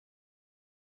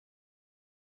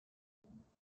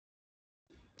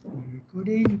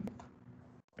Recording.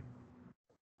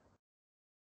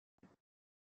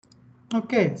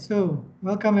 Okay, so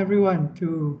welcome everyone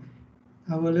to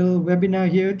our little webinar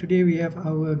here. Today we have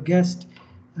our guest,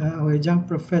 our adjunct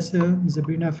professor,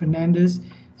 Zabrina Fernandez.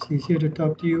 She's here to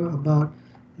talk to you about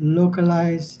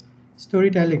localized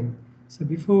storytelling. So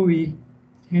before we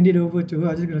hand it over to her,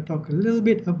 I'm just going to talk a little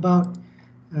bit about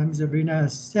Zabrina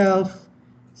herself.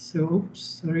 So,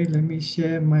 oops, sorry, let me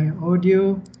share my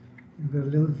audio. I've got a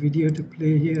little video to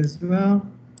play here as well.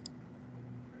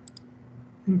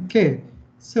 Okay,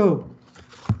 so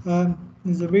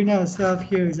Zabrina herself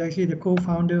here is actually the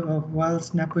co-founder of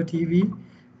Wildsnapper TV.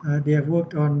 They have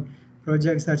worked on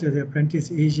projects such as The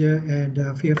Apprentice Asia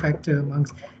and Fear Factor,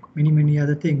 amongst many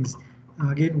other things.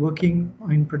 Again, working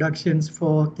in productions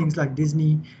for things like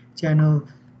Disney Channel,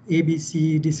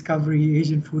 ABC, Discovery,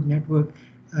 Asian Food Network,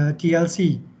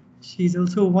 TLC. She's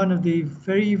also one of the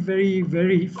very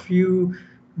few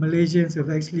Malaysians who have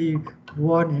actually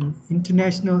won an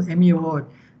international Emmy Award,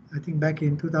 I think back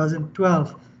in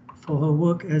 2012, for her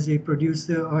work as a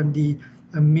producer on the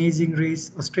Amazing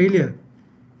Race Australia.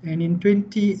 And in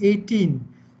 2018,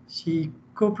 she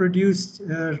co-produced,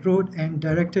 wrote and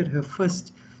directed her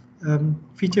first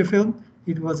feature film.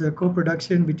 It was a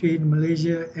co-production between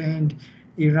Malaysia and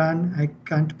Iran. I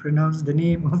can't pronounce the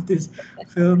name of this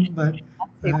film, but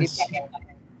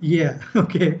yeah,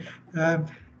 okay. Um,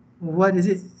 what is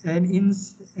it?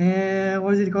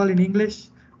 What is it called in English?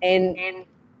 And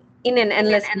in an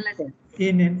endless instant.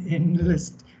 In an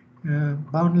endless,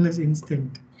 boundless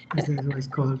instant, as that's what it's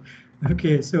called.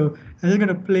 Okay, so I'm just going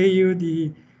to play you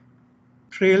the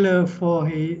trailer for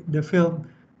the film,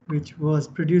 which was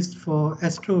produced for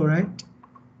Astro, right?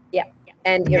 Yeah,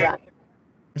 and Iran.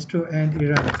 Astro and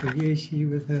Iran. So here is she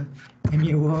with her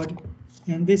Emmy Award.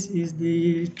 And this is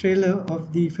the trailer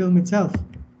of the film itself.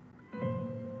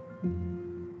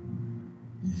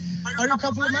 Are you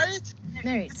couple married?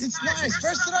 Married. It's nice.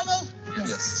 First travel?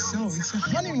 Yes. So it's a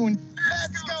honeymoon.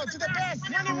 Let's go to the best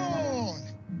honeymoon.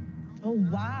 Oh,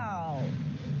 wow.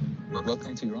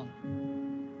 Welcome to Iran.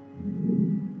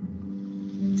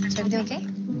 Is everything okay?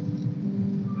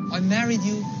 I married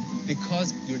you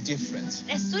because you're different.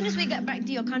 As soon as we got back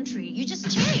to your country, you just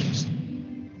changed.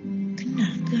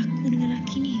 Kenal ke aku dengan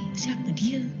lelaki ni? Siapa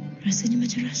dia? Rasanya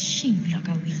macam rushing pula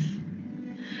kahwin ni.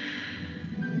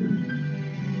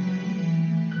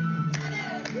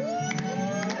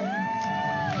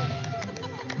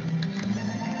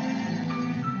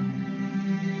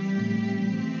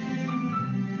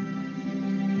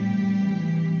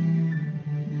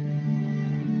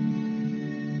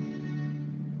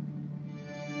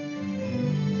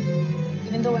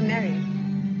 Even though we're married,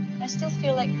 I still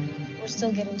feel like we're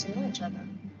still getting to know each other.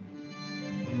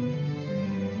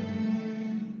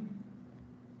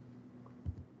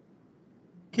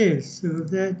 Okay, so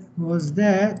that was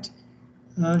that.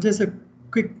 Just a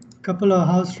quick couple of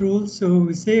house rules. So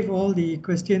we save all the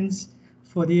questions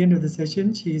for the end of the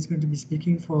session. She is going to be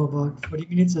speaking for about 40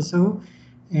 minutes or so,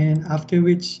 and after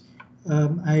which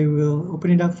I will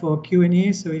open it up for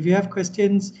Q&A. So if you have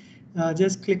questions,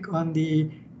 just click on the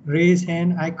raise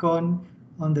hand icon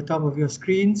on the top of your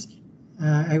screens.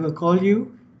 I will call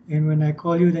you, and when I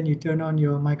call you, then you turn on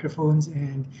your microphones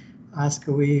and ask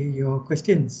away your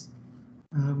questions.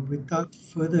 Without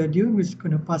further ado, I'm just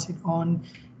going to pass it on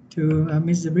to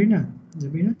Ms. Zabrina.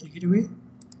 Zabrina, take it away.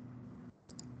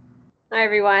 Hi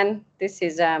everyone. This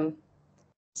is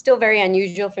still very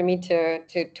unusual for me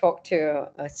to talk to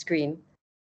a screen.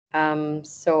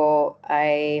 So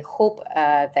I hope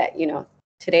that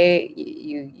today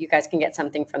you guys can get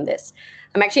something from this.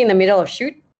 I'm actually in the middle of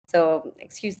shoot, so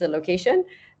excuse the location.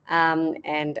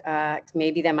 And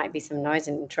maybe there might be some noise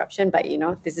and interruption, but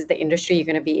this is the industry you're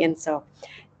going to be in, so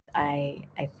I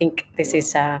think this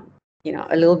is a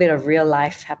little bit of real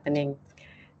life happening.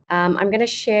 I'm going to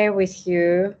share with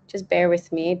you, just bear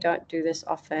with me, don't do this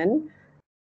often.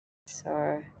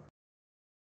 So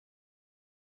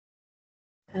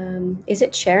is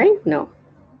it sharing? No,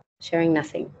 sharing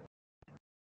nothing.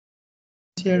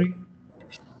 Sharing.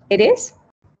 It is?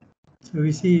 So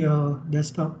we see your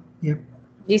desktop. Yep.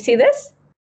 Do you see this?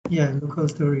 Yeah, local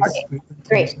stories. Okay,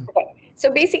 great. Okay.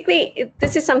 So basically,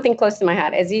 this is something close to my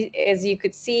heart. As you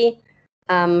could see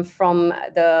from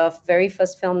the very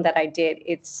first film that I did,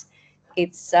 it's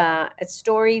a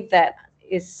story that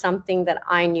is something that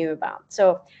I knew about.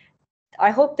 So I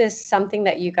hope there's something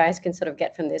that you guys can sort of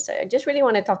get from this. I just really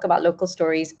want to talk about local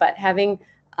stories, but having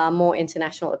more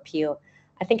international appeal.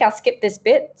 I think I'll skip this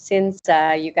bit since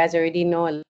you guys already know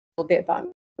a little bit about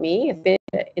me. I've been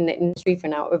in the industry for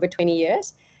now over 20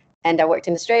 years, and I worked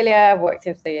in Australia, worked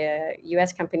with the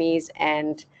US companies,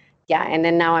 and yeah, and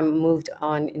then now I'm moved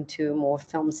on into more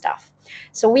film stuff.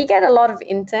 So we get a lot of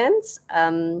interns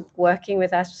working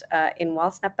with us in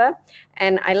Wildsnapper,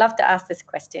 and I love to ask this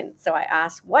question. So I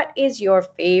ask, what is your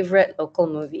favorite local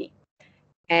movie?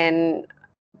 And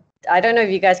I don't know if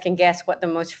you guys can guess what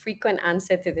the most frequent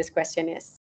answer to this question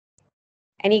is.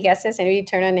 Any guesses? Anybody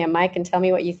turn on their mic and tell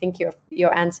me what you think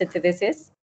your answer to this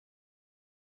is?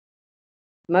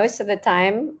 Most of the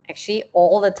time, actually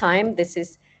all the time, this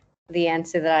is the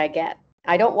answer that I get.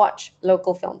 I don't watch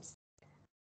local films.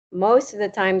 Most of the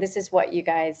time, this is what you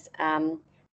guys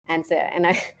answer. And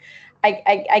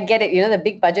I get it, you know, the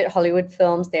big budget Hollywood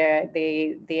films,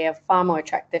 they are far more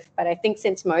attractive. But I think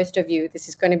since most of you, this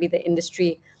is going to be the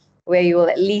industry where you will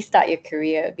at least start your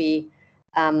career,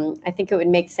 I think it would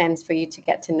make sense for you to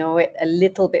get to know it a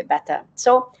little bit better.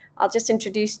 So I'll just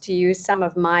introduce to you some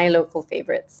of my local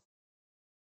favorites.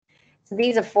 So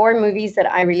these are 4 movies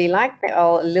that I really like. They're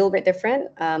all a little bit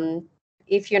different.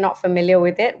 If you're not familiar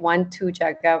with it, 1, 2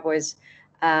 Jaga was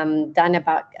done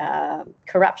about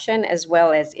corruption as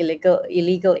well as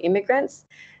illegal immigrants,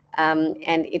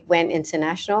 and it went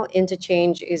international.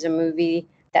 Interchange is a movie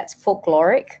that's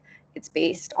folkloric. It's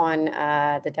based on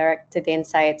the director then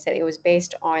said it was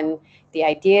based on the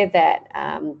idea that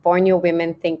Borneo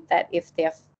women think that if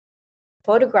their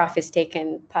photograph is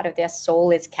taken, part of their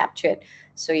soul is captured.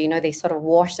 So, you know, they sort of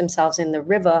wash themselves in the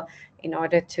river in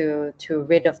order to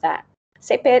rid of that.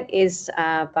 Sepet is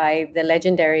by the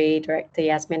legendary director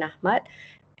Yasmin Ahmad.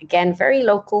 Again, very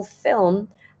local film,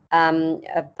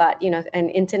 but, you know, an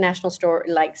international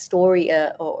story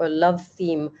or love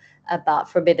theme about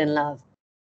forbidden love.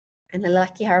 And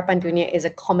Lelaki Harapan Dunia is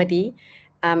a comedy.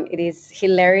 It is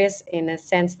hilarious in a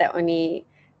sense that only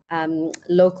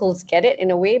locals get it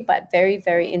in a way, but very,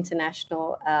 very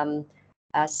international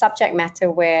subject matter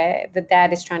where the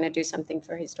dad is trying to do something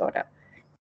for his daughter.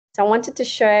 So I wanted to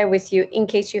share with you, in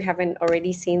case you haven't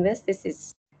already seen this, this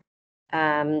is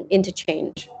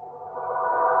Interchange.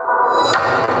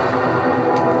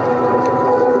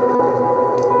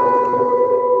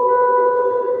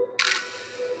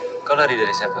 Kau lari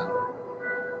dari siapa?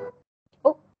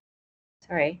 Oh,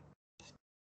 sorry.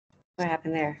 What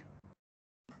happened there?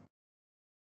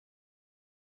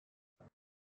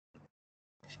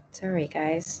 Sorry,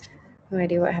 guys. No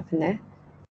idea what happened there.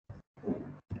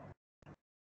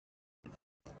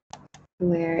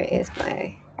 Where is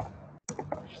my...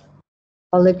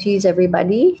 Apologies,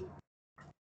 everybody.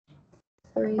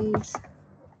 Sorry.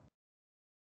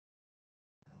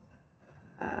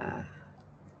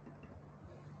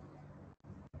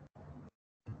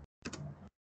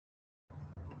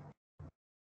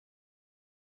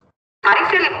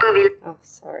 Oh,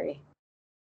 sorry.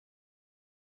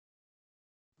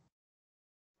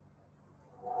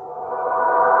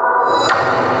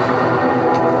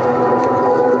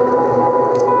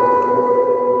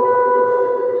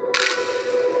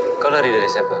 Kau lari dari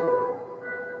siapa?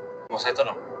 Mau saya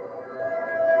tolong?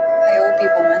 I owe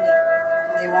people money,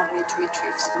 and they want me to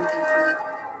retrieve something from them.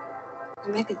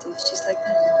 I'm negative, just like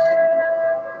that.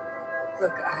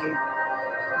 Look, I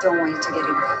don't want you to get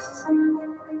involved.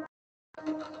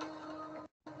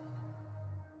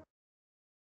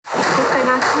 Bukan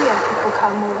aku yang tipu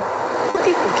kamu.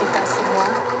 Tipu kita semua.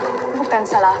 Bukan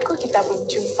salah aku kita belum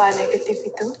jumpa negatif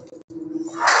itu.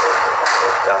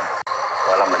 Jam.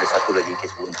 Malam ada satu lagi kes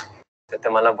bunuh.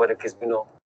 Setiap malam pun ada kes bunuh.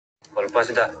 Kalau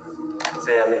lepas sudah,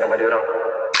 saya ambil gambar dia orang.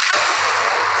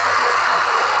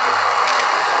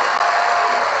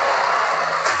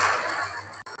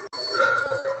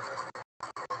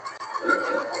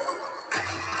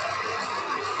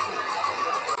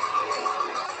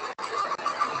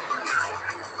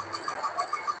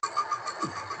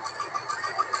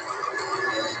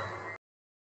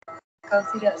 Kau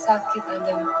tidak sakit,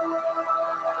 Adam.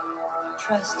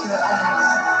 Trust your eyes.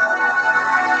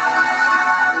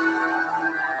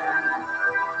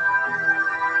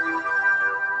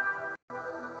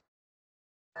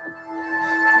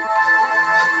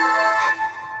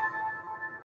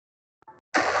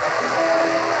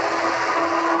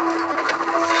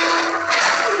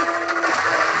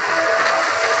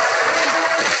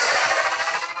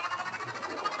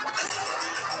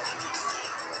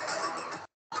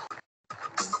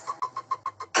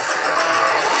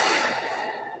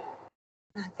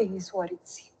 Nothing is what it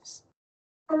seems.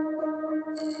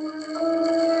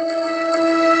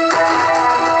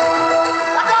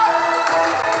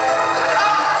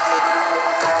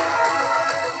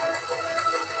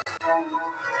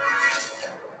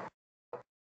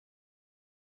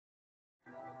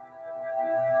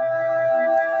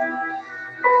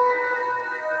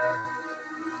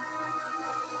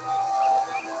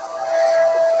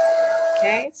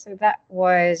 Okay, so that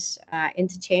was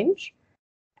Interchange.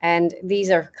 And these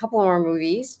are a couple more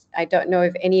movies. I don't know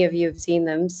if any of you have seen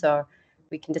them, so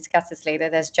we can discuss this later.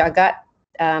 There's Jagat,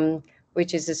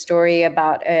 which is a story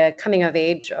about a coming of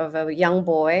age of a young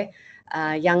boy,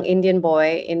 young Indian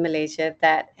boy in Malaysia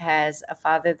that has a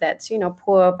father that's,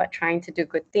 poor but trying to do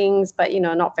good things, but,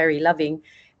 not very loving.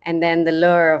 And then the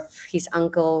lure of his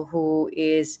uncle who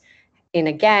is in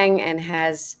a gang and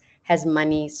has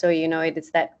money. So,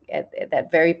 it's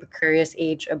that very precarious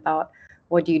age about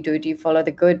what do you do? Do you follow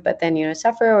the good but then,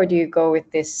 suffer, or do you go with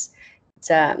this?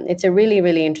 It's a really,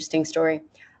 really interesting story.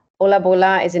 Ola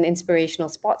Bola is an inspirational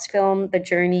sports film. The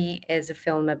Journey is a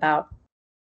film about,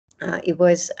 it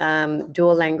was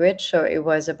dual language. So it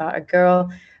was about a girl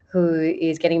who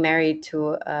is getting married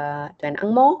to an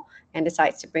Angmo and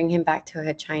decides to bring him back to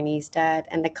her Chinese dad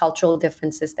and the cultural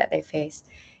differences that they face.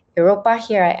 Europa,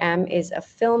 Here I Am is a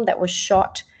film that was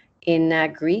shot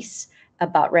in Greece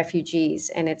about refugees,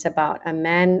 and it's about a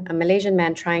Malaysian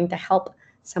man trying to help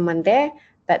someone there,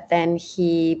 but then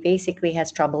he basically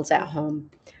has troubles at home.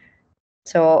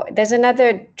 So there's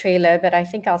another trailer, but I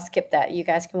think I'll skip that. You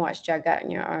guys can watch Jagat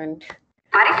on your own.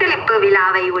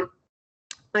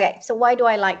 Okay, so why do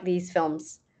I like these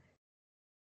films?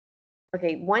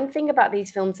 Okay, one thing about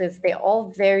these films is they're all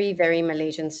very, very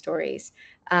Malaysian stories,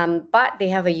 but they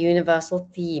have a universal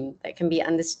theme that can be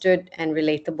understood and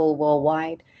relatable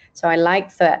worldwide. So I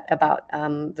like that about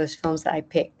those films that I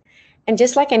picked. And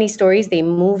just like any stories, they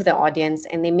move the audience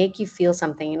and they make you feel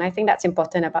something. And I think that's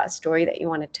important about a story that you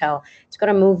want to tell. It's got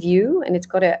to move you and it's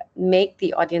got to make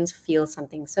the audience feel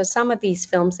something. So some of these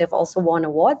films, they've also won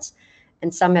awards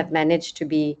and some have managed to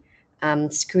be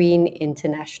screened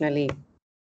internationally.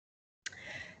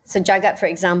 So Jagat, for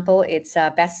example, it's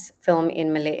best film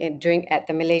at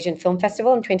the Malaysian Film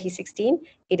Festival in 2016.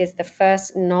 It is the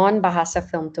first non-Bahasa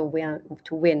film to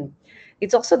win.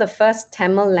 It's also the first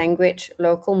Tamil language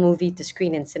local movie to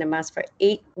screen in cinemas for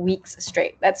 8 weeks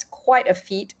straight. That's quite a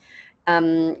feat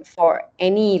for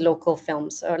any local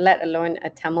films, or let alone a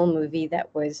Tamil movie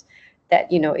that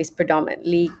is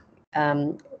predominantly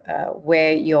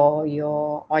where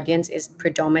your audience is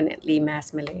predominantly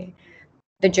mass Malay.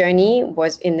 The Journey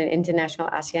was in the International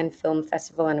ASEAN Film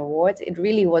Festival and Awards. It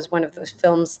really was one of those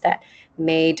films that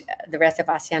made the rest of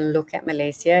ASEAN look at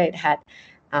Malaysia. It had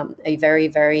a very,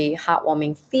 very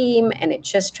heartwarming theme, and it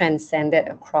just transcended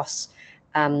across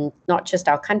not just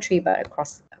our country, but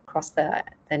across the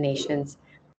nations.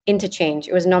 Interchange.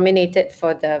 It was nominated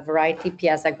for the Variety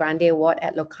Piazza Grande Award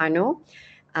at Locarno.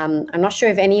 I'm not sure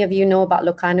if any of you know about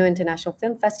Locarno International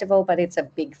Film Festival, but it's a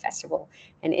big festival.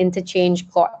 And Interchange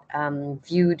got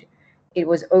viewed. It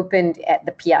was opened at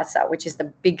the Piazza, which is the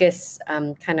biggest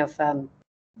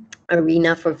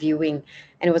arena for viewing.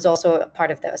 And it was also a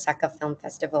part of the Osaka Film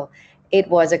Festival. It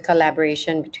was a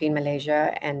collaboration between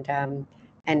Malaysia and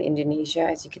Indonesia.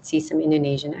 As you could see, some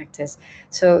Indonesian actors.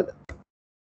 So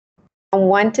I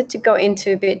wanted to go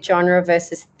into a bit genre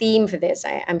versus theme for this.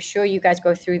 I'm sure you guys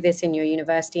go through this in your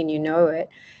university and you know it.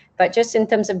 But just in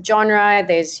terms of genre,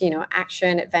 there's,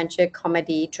 action, adventure,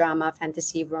 comedy, drama,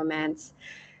 fantasy, romance,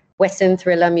 Western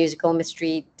thriller, musical,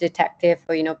 mystery, detective,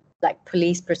 or, like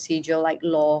police procedural, like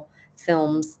law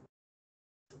films,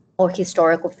 or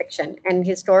historical fiction. And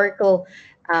historical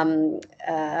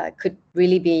could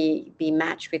really be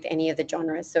matched with any of the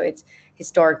genres. So it's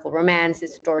historical romance,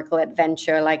 historical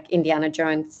adventure like Indiana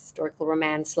Jones, historical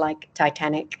romance like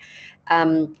Titanic.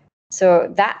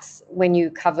 So that's when you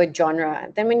cover genre.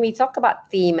 Then when we talk about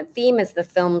theme, a theme is the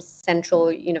film's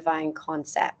central unifying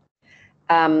concept.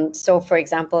 So for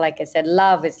example, like I said,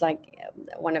 love is like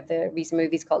one of the recent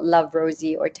movies called Love,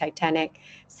 Rosie, or Titanic.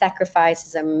 Sacrifice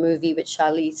is a movie with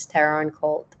Charlize Theron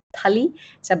called Tully.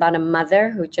 It's about a mother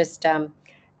who just had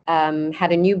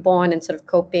a newborn and sort of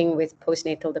coping with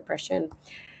postnatal depression.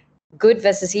 Good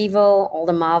versus evil, all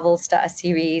the Marvel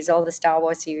series, all the Star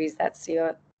Wars series, that's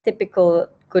your typical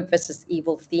good versus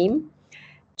evil theme.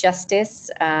 Justice,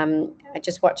 I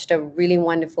just watched a really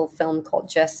wonderful film called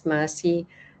Just Mercy,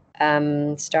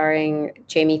 starring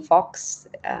Jamie Foxx.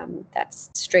 That's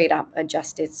straight up a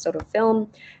justice sort of film.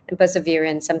 And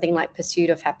Perseverance, something like Pursuit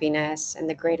of Happiness and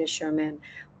The Greatest Showman,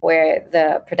 where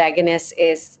the protagonist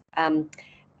is,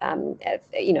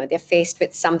 they're faced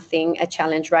with something, a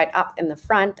challenge right up in the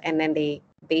front, and then they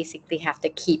basically have to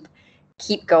keep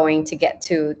going to get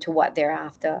to what they're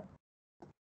after.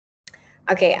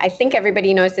 Okay, I think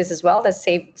everybody knows this as well. There's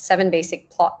 7 basic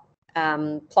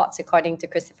plots according to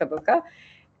Christopher Booker.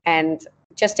 And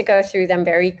just to go through them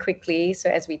very quickly,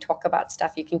 so as we talk about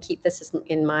stuff, you can keep this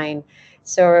in mind.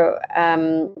 So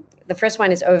the first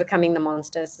one is overcoming the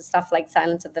monsters, so stuff like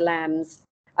Silence of the Lambs.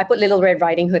 I put Little Red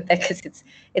Riding Hood there because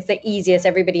it's the easiest.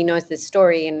 Everybody knows this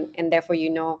story, and therefore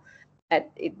that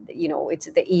it's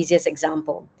the easiest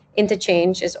example.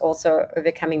 Interchange is also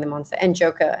overcoming the monster, and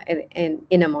Joker in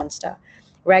Inner Monster.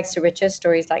 Rags to Riches,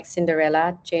 stories like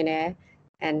Cinderella, Jane Eyre,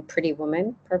 and Pretty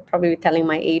Woman. Probably telling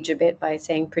my age a bit by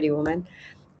saying Pretty Woman.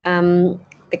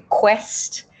 The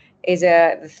Quest is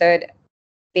the third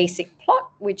basic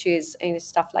plot, which is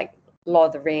stuff like Lord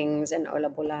of the Rings and Ola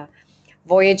Bola.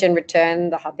 Voyage and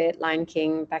Return, The Hobbit, Lion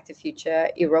King, Back to the Future.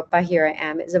 Europa, Here I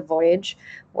Am is a voyage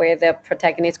where the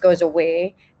protagonist goes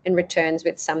away and returns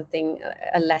with something,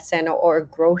 a lesson or a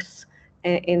growth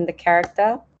in the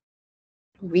character.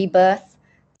 Rebirth,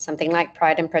 something like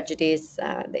Pride and Prejudice.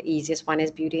 The easiest one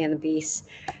is Beauty and the Beast.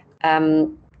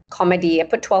 Comedy, I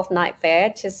put 12th Night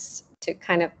Fair just to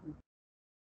kind of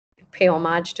pay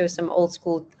homage to some old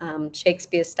school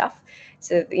Shakespeare stuff.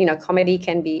 So, comedy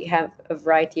can have a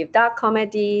variety of dark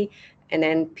comedy and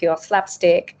then pure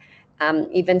slapstick.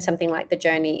 Even something like The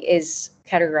Journey is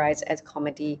categorized as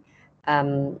comedy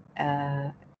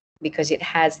because it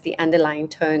has the underlying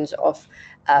tones of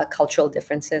cultural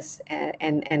differences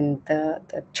and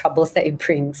the troubles that it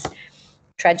brings.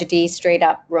 Tragedy, straight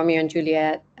up Romeo and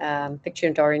Juliet, Picture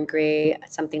of Dorian Gray,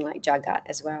 something like Jagat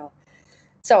as well.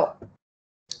 So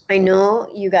I know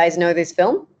you guys know this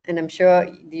film, and I'm sure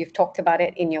you've talked about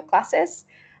it in your classes.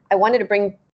 I wanted to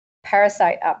bring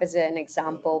Parasite up as an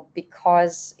example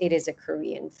because it is a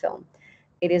Korean film.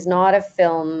 It is not a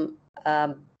film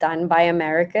done by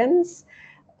Americans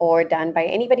or done by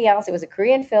anybody else. It was a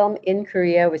Korean film in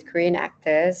Korea with Korean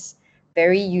actors,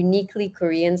 very uniquely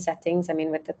Korean settings,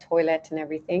 with the toilet and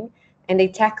everything. And they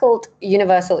tackled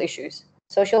universal issues,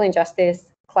 social injustice,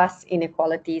 class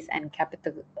inequalities, and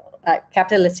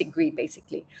capitalistic greed,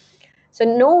 basically. So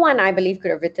no one, I believe,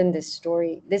 could have written this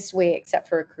story this way except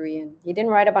for a Korean. He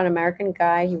didn't write about an American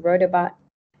guy. He wrote about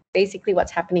basically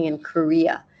what's happening in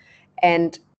Korea.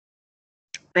 And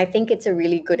I think it's a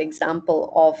really good example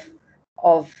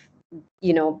of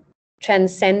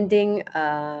transcending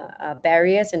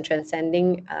barriers and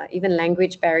transcending even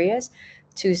language barriers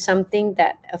to something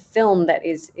a film that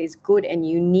is good and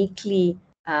uniquely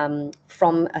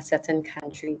from a certain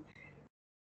country.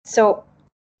 So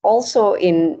also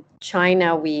in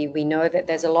China, we know that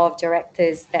there's a lot of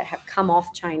directors that have come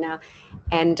off China,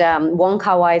 and Wong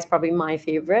Kar-wai is probably my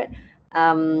favorite.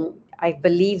 I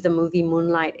believe the movie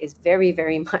Moonlight is very,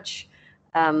 very much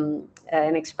an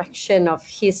expression of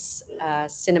his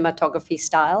cinematography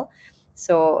style.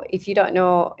 So if you don't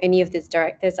know any of these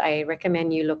directors, I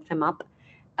recommend you look them up.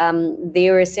 They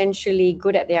are essentially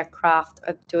good at their craft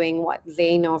of doing what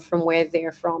they know from where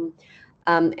they're from.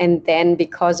 And then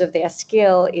because of their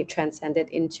skill, it transcended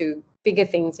into bigger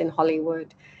things in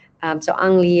Hollywood. So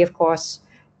Ang Lee, of course,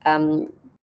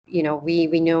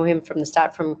 we know him from the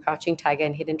start from Crouching Tiger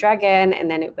and Hidden Dragon, and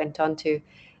then it went on to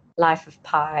Life of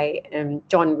Pi and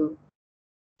John Woo,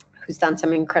 who's done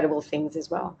some incredible things as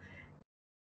well.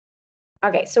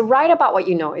 Okay, so write about what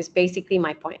you know is basically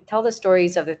my point. Tell the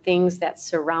stories of the things that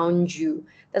surround you.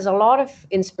 There's a lot of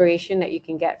inspiration that you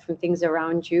can get from things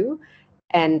around you.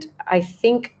 And I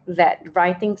think that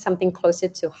writing something closer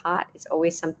to heart is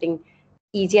always something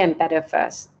easier and better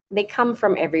first. They come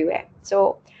from everywhere.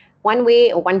 So one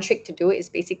way or one trick to do it is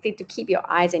basically to keep your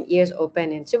eyes and ears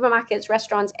open in supermarkets,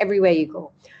 restaurants, everywhere you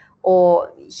go.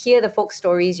 Or hear the folk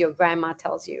stories your grandma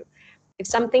tells you. If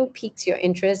something piques your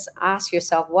interest, ask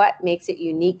yourself what makes it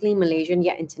uniquely Malaysian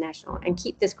yet international, and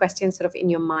keep this question sort of in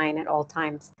your mind at all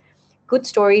times. Good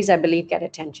stories, I believe, get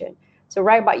attention. So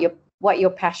write about what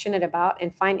you're passionate about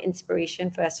and find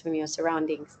inspiration first from your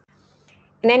surroundings.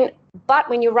 But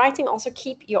when you're writing, also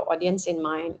keep your audience in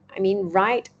mind. When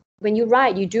you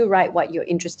write, you do write what you're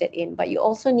interested in, but you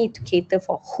also need to cater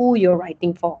for who you're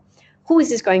writing for. Who is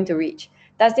this going to reach?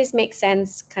 Does this make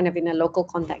sense kind of in a local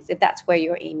context, if that's where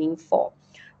you're aiming for?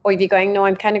 Or if you're going, no,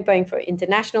 I'm kind of going for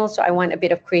international, so I want a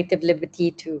bit of creative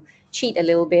liberty to cheat a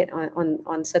little bit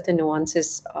on certain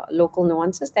nuances, local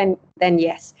nuances, then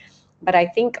yes. But I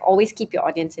think always keep your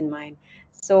audience in mind.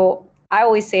 So I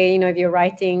always say, if you're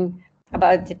writing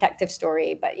about a detective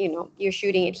story, but you're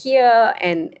shooting it here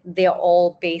and they're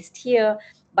all based here,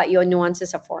 but your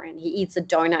nuances are foreign. He eats a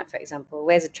donut, for example,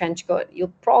 wears a trench coat.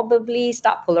 You'll probably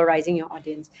start polarizing your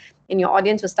audience, and your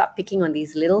audience will start picking on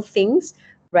these little things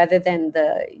rather than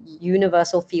the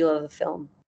universal feel of the film.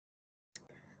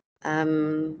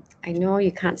 I know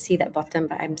you can't see that bottom,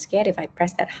 but I'm scared if I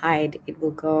press that hide, it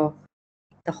will go.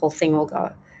 The whole thing will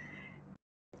go.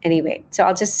 Anyway, so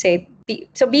I'll just say,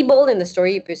 be bold in the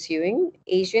story you're pursuing.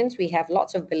 Asians, we have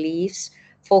lots of beliefs,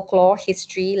 folklore,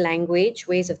 history, language,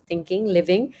 ways of thinking,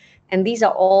 living, and these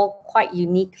are all quite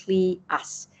uniquely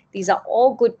us. These are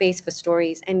all good base for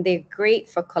stories, and they're great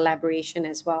for collaboration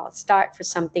as well. Start for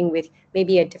something with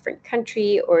maybe a different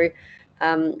country, or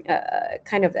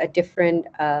kind of a different,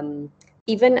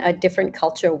 even a different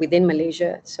culture within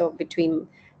Malaysia. So between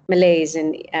Malays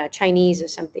and Chinese or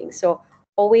something. So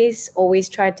always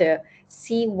try to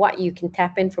see what you can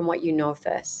tap in from what you know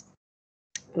first.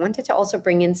 I wanted to also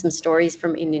bring in some stories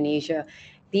from Indonesia.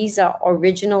 These are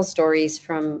original stories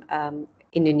from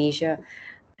Indonesia.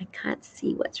 I can't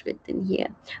see what's written here,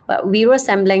 but Wiro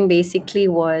Sembleng basically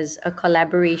was a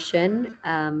collaboration.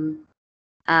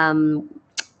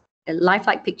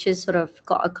 Lifelike Pictures sort of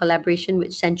got a collaboration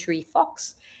with Century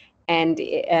Fox, and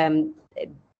they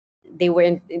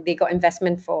got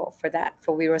investment for that,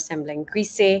 for Wiro Sembleng.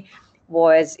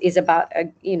 Grise is about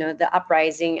the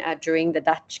uprising during the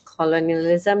Dutch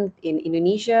colonialism in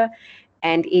Indonesia,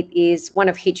 and it is one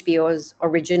of HBO's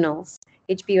originals.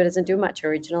 HBO doesn't do much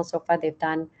original so far. They've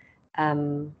done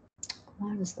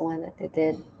what was the one that they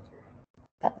did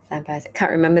about the vampires? I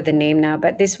can't remember the name now,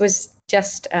 but this was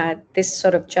just this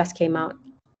sort of just came out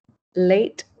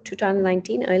late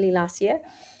 2019, early last year,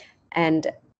 and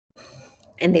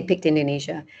they picked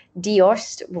Indonesia.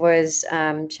 Diorst was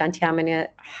Shantiamania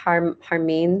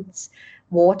Harmeen's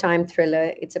wartime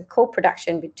thriller. It's a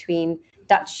co-production between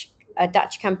a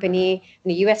Dutch company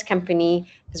and a US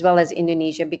company, as well as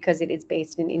Indonesia, because it is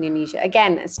based in Indonesia.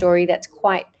 Again, a story that's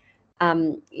quite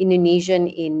Indonesian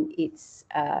in its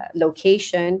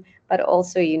location, but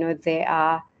also, there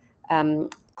are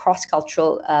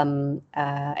cross-cultural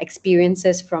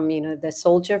experiences from, the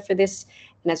soldier for this,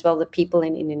 and as well the people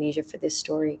in Indonesia for this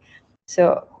story.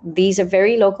 So these are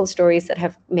very local stories that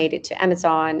have made it to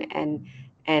Amazon and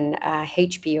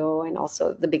HBO, and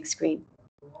also the big screen.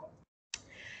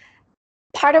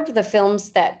 Part of the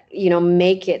films that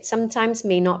make it sometimes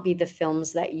may not be the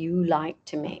films that you like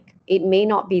to make. It may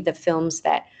not be the films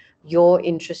that you're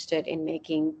interested in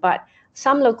making, but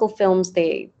some local films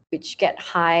which get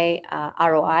high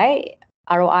ROI.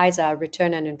 ROIs are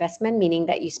return on investment, meaning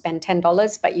that you spend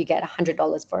 $10 but you get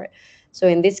 $100 for it. So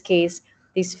in this case,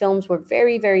 these films were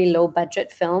very, very low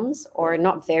budget films, or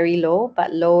not very low,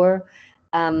 but lower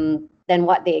than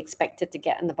what they expected to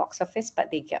get in the box office,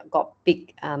 but they got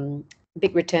big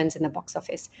returns in the box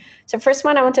office. So first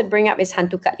one I wanted to bring up is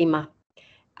Hantu Kat Lima.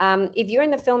 If you're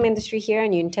in the film industry here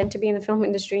and you intend to be in the film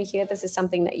industry here, this is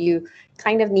something that you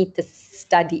kind of need to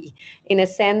study, in a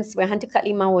sense where Hantu Kat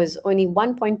Lima was only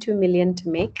 1.2 million to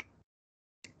make,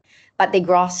 but they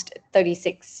grossed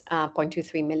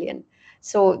 36.23 million.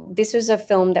 So this was a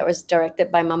film that was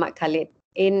directed by Mamat Khalid.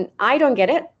 I don't get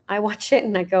it. I watch it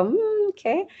and I go,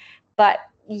 okay. But,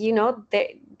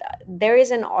 there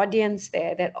is an audience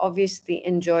there that obviously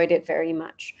enjoyed it very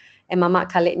much. And Mamat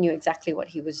Khalid knew exactly what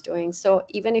he was doing. So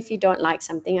even if you don't like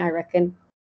something, I reckon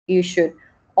you should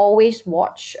always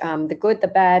watch the good, the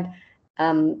bad,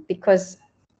 because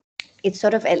it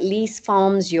sort of at least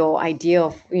forms your idea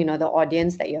of, the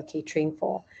audience that you're catering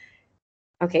for.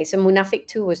 Okay, so Munafik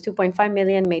 2 was 2.5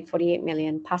 million, made 48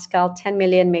 million. Pascal, 10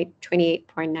 million, made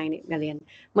 28.98 million.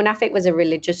 Munafik was a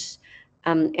religious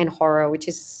and horror, which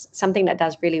is something that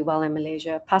does really well in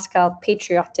Malaysia. Pascal,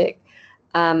 patriotic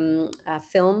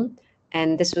film,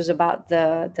 and this was about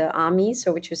the army,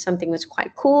 so which was something was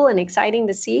quite cool and exciting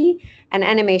to see. And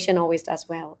animation always does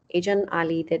well. Agent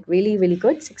Ali did really, really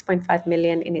good, 6.5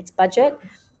 million in its budget,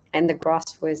 and the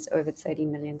gross was over 30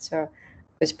 million, so it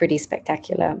was pretty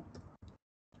spectacular.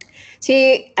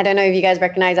 See, I don't know if you guys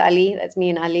recognize Ali. That's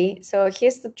me and Ali. So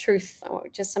here's the truth, or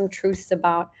just some truths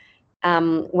about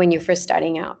when you're first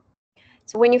starting out.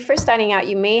 So when you're first starting out,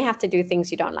 you may have to do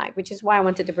things you don't like, which is why I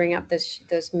wanted to bring up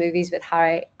those movies with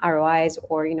high ROIs,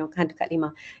 or, Hantu Kat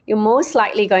Lima. You're most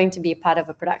likely going to be a part of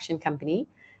a production company,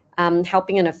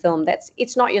 helping in a film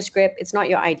it's not your script, it's not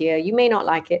your idea. You may not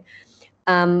like it,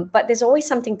 but there's always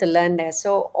something to learn there.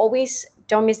 So always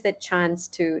don't miss the chance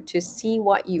to see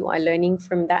what you are learning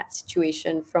from that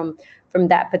situation, from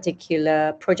that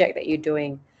particular project that you're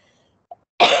doing.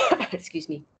 Excuse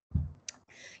me.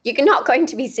 You're not going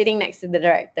to be sitting next to the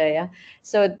director, yeah?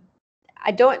 So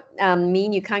I don't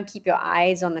mean you can't keep your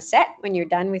eyes on the set when you're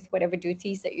done with whatever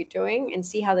duties that you're doing, and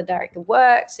see how the director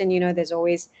works. And, there's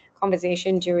always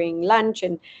conversation during lunch.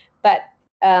 But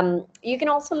you can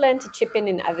also learn to chip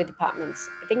in other departments.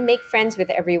 I think make friends with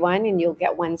everyone and you'll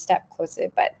get one step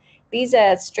closer. But these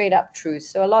are straight up truths.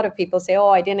 So a lot of people say, oh,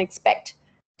 I didn't expect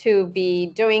to be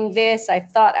doing this. I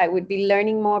thought I would be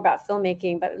learning more about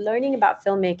filmmaking. But learning about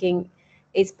filmmaking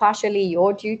is partially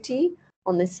your duty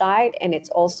on the side, and it's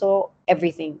also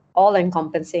everything, all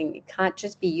encompassing. It can't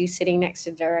just be you sitting next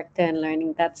to the director and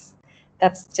learning. That's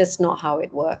just not how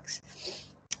it works.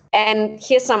 And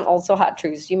here's some also hard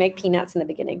truths. You make peanuts in the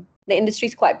beginning. The industry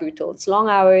is quite brutal. It's long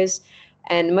hours,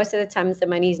 and most of the times the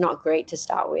money is not great to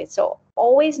start with. So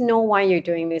always know why you're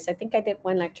doing this. I think I did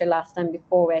one lecture last time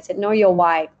before where I said, know your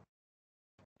why.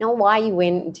 Know why you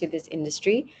went into this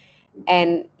industry,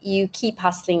 and you keep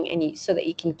hustling, and so that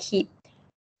you can keep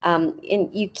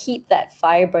you keep that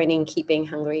fire burning, keep being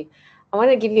hungry. I want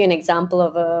to give you an example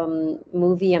of a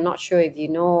movie. I'm not sure if you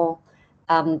know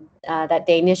that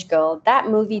Danish girl. That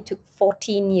movie took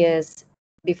 14 years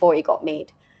before it got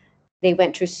made. They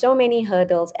went through so many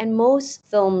hurdles, and most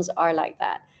films are like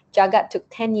that. Jagat took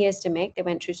 10 years to make. They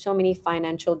went through so many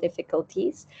financial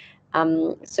difficulties.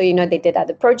 So, they did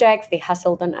other projects, they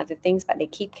hustled on other things, but they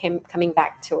keep coming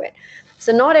back to it.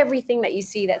 So not everything that you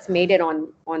see that's made it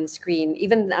on screen,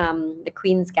 even the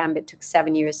Queen's Gambit took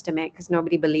 7 years to make because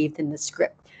nobody believed in the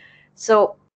script.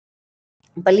 So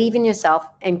believe in yourself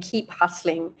and keep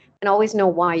hustling, and always know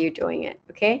why you're doing it,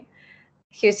 okay?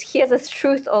 Here's the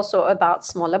truth also about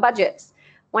smaller budgets.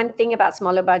 One thing about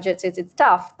smaller budgets is it's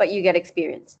tough, but you get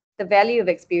experience. The value of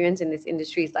experience in this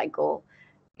industry is like gold.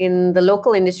 In the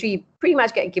local industry, you pretty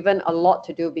much get given a lot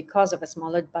to do because of a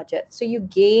smaller budget. So you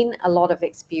gain a lot of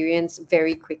experience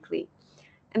very quickly.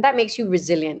 And that makes you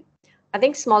resilient. I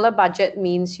think smaller budget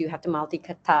means you have to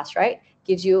multitask, right?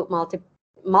 Gives you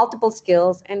multiple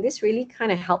skills. And this really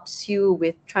kind of helps you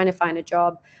with trying to find a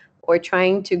job or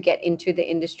trying to get into the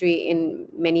industry in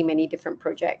many, many different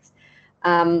projects.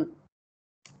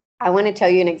 I want to tell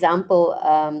you an example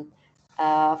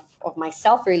of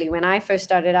myself, really. When I first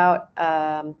started out,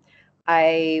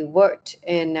 I worked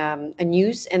in a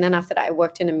news, and then after that, I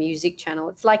worked in a music channel.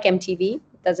 It's like MTV,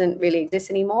 it doesn't really exist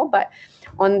anymore, but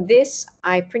on this,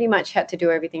 I pretty much had to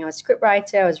do everything. I was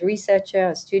scriptwriter, I was researcher, I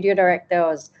was studio director, I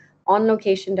was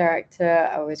on-location director,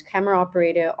 I was camera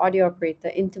operator, audio operator,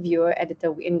 interviewer,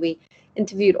 editor, and we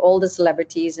interviewed all the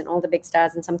celebrities and all the big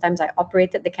stars, and sometimes I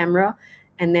operated the camera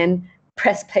and then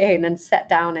press play and then sat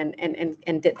down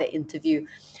and did the interview.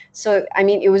 So, I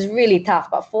mean, it was really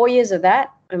tough. But 4 years of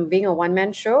that, and being a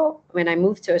one-man show, when I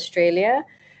moved to Australia,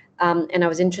 and I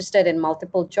was interested in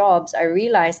multiple jobs, I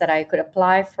realized that I could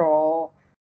apply for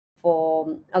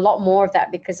a lot more of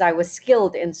that because I was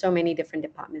skilled in so many different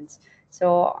departments.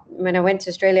 So when I went to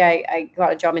Australia, I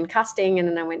got a job in casting, and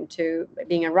then I went to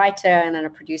being a writer and then a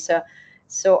producer.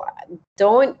 So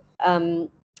don't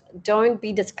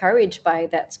be discouraged by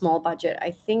that small budget.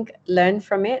 I think learn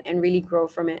from it and really grow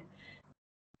from it,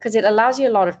 because it allows you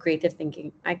a lot of creative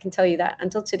thinking. I can tell you that.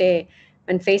 Until today,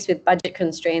 when faced with budget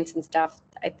constraints and stuff,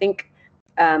 I think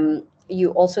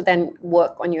you also then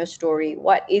work on your story.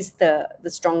 What is the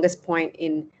strongest point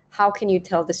in how can you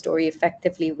tell the story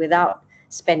effectively without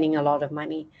spending a lot of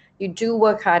money? You do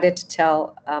work harder to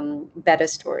tell better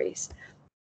stories.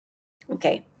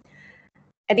 Okay.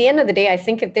 At the end of the day, I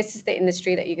think if this is the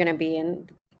industry that you're going to be in,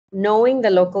 knowing the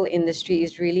local industry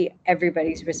is really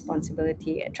everybody's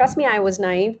responsibility. Trust me, I was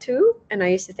naive too. And I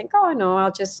used to think, oh, no, I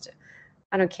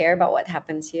don't care about what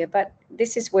happens here. But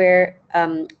this is where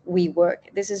we work.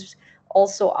 This is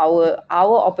also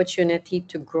our opportunity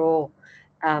to grow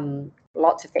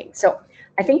lots of things. So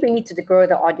I think we need to grow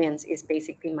the audience is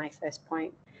basically my first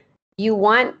point. You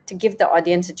want to give the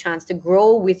audience a chance to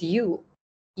grow with you,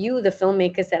 the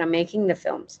filmmakers that are making the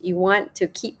films. You want to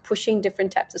keep pushing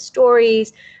different types of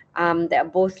stories that are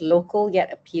both local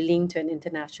yet appealing to an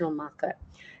international market.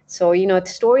 So,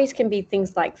 stories can be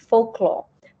things like folklore.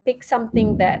 Pick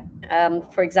something that,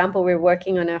 for example, we're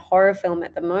working on a horror film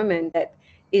at the moment that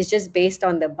is just based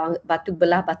on the Batu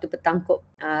Belah, Batu Petangkup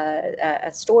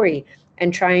story,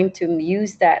 and trying to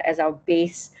use that as our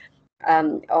base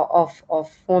of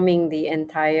forming the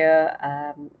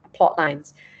entire plot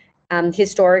lines.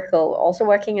 Historical, also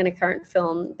working in a current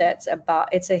film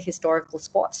it's a historical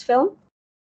sports film.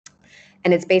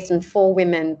 And it's based on 4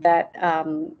 women that,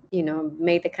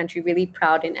 made the country really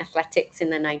proud in athletics in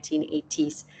the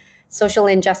 1980s. Social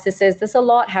injustices, there's a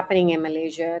lot happening in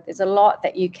Malaysia. There's a lot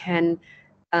that you can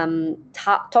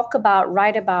talk about,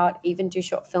 write about, even do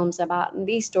short films about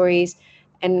these stories.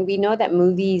 And we know that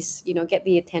movies, get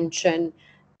the attention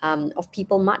of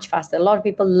people much faster. A lot of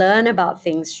people learn about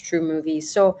things through movies.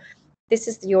 So this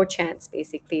is your chance,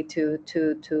 basically,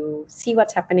 to see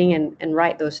what's happening and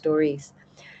write those stories.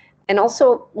 And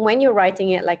also, when you're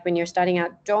writing it, like when you're starting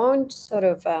out, don't sort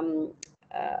of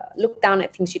look down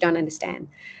at things you don't understand.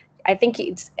 I think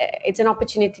it's an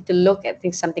opportunity to look at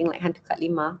things, something like Hantu Kat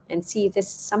Lima, and see if this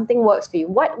something works for you.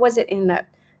 What was it in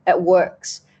that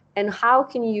works, and how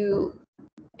can you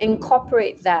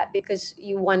incorporate that because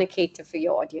you want to cater for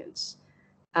your audience?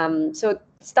 So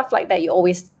stuff like that, you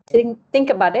always think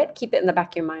about it, keep it in the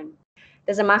back of your mind.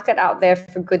 there's a market out there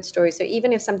for good stories. So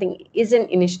even if something isn't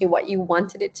initially what you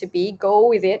wanted it to be, go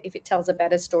with it if it tells a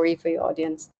better story for your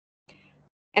audience.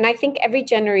 And I think every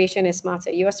generation is smarter.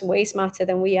 You're way smarter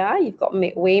than we are. You've got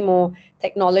way more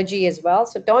technology as well.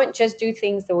 So don't just do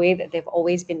things the way that they've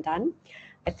always been done.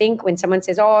 I think when someone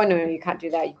says, oh, no, you can't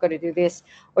do that, you've got to do this,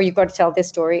 or you've got to tell this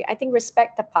story, I think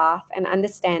respect the path and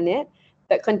understand it,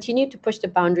 but continue to push the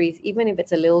boundaries, even if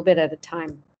it's a little bit at a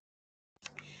time.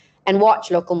 And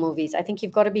watch local movies. I think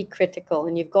you've got to be critical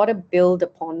and you've got to build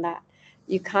upon that.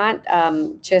 You can't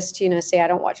just, say, I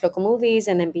don't watch local movies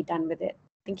and then be done with it.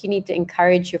 I think you need to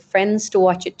encourage your friends to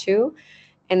watch it too.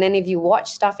 And then if you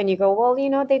watch stuff and you go, well,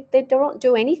 they don't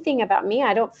do anything about me,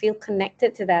 I don't feel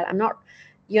connected to that, I'm not,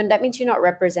 that means you're not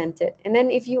represented. And then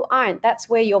if you aren't, that's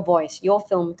where your voice, your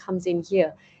film comes in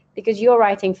here, because you're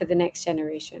writing for the next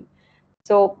generation.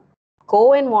 So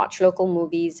go and watch local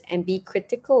movies and be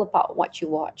critical about what you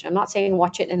watch. I'm not saying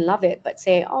watch it and love it, but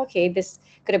say, oh, okay, this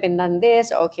could have been done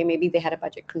this, or okay, maybe they had a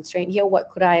budget constraint here, what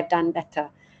could I have done better?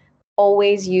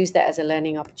 Always use that as a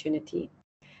learning opportunity.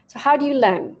 So how do you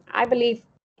learn? I believe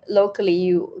locally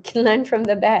you can learn from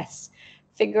the best.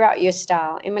 Figure out your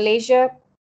style. In Malaysia,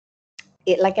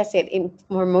 like I said,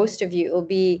 for most of you, it will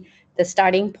be the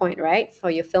starting point, right,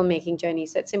 for your filmmaking journey.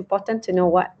 So it's important to know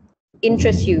what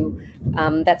interests you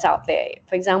that's out there.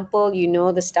 For example,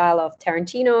 the style of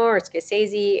Tarantino or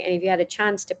Scorsese, and if you had a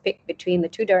chance to pick between the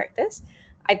two directors,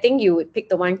 I think you would pick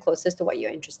the one closest to what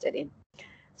you're interested in.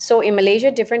 So in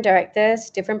Malaysia, different directors,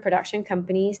 different production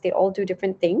companies, they all do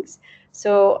different things.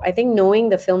 So I think knowing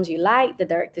the films you like, the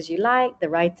directors you like, the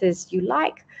writers you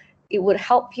like, it would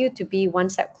help you to be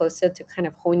one step closer to kind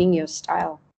of honing your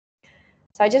style.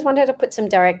 So I just wanted to put some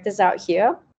directors out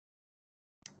here,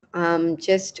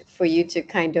 just for you to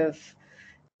kind of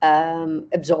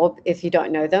absorb if you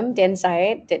don't know them. Den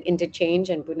Syed did Interchange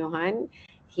and Bunuhan.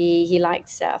 He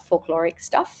likes folkloric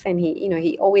stuff, and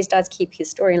he always does keep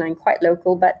his storyline quite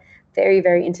local, but very,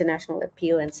 very international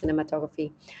appeal and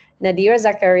cinematography. Nadira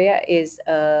Zakaria is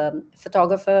a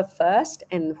photographer first,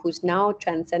 and who's now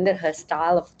transcended her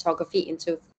style of photography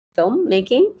into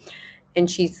filmmaking,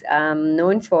 and she's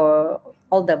known for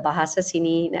all the Bahasa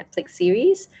Sini Netflix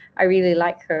series. I really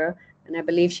like her, and I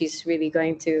believe she's really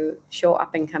going to show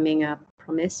up and coming up.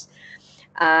 Promise.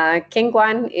 King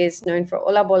Guan is known for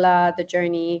Ola Bola, The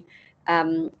Journey,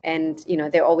 and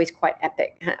they're always quite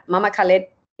epic. Mama Khalid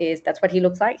that's what he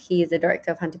looks like. He is the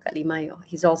director of Hantu Kat Limayo.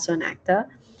 He's also an actor.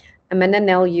 Amanda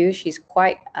Nell Yu, she's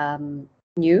quite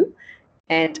new,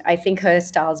 and I think her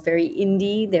style is very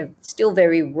indie. They're still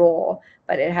very raw,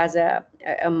 but it has a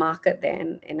market there,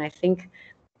 and I think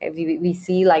if we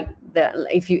see like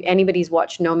if anybody's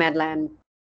watched Nomadland,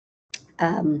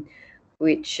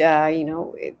 which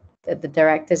the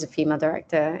director is a female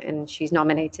director, and she's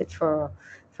nominated for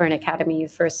an Academy,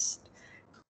 first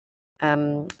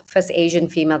Asian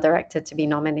female director to be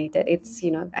nominated. It's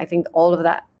I think all of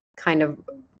that kind of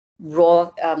raw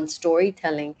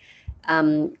storytelling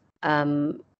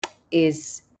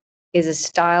is a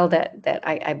style that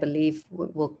I believe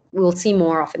we'll see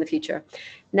more of in the future.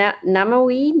 Now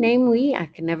Namwi, I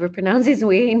can never pronounce his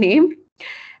name.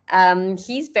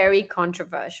 He's very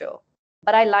controversial,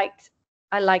 but I like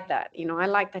that. I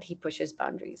like that he pushes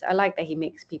boundaries. I like that he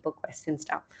makes people question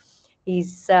stuff.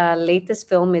 His latest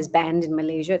film is banned in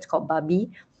Malaysia. It's called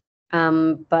Babi,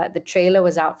 but the trailer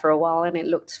was out for a while and it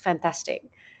looked fantastic.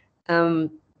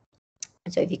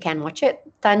 So if you can watch it.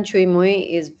 Tan Chui Mui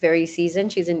is very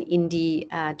seasoned. She's an indie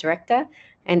director,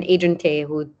 and Adrian Tay,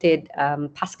 who did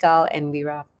Pascal and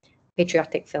Mira,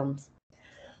 patriotic films.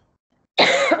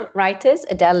 Writers,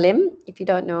 Adele Lim, if you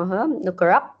don't know her, look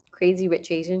her up. Crazy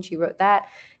Rich Asian, she wrote that,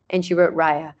 and she wrote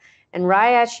Raya. And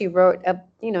Raya, she wrote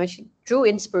she drew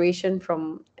inspiration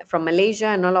from Malaysia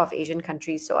and a lot of Asian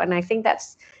countries. So, and I think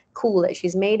that's cool that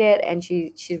she's made it, and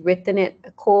she's written it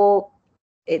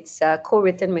it's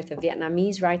co-written with a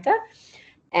Vietnamese writer,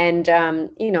 and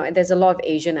there's a lot of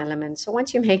Asian elements. So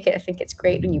once you make it, I think it's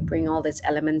great when you bring all these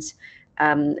elements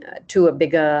to a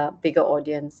bigger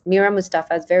audience. Mira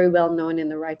Mustafa is very well known in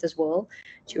the writers' world.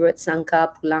 She wrote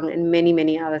Sangka, Pulang, and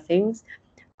many other things.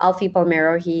 Alfie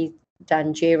Palmero, he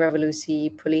done J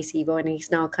Revolusi, Police Evo, and he's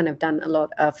now kind of done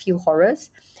a few horrors.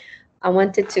 I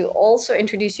wanted to also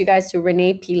introduce you guys to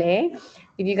Renee Pillay.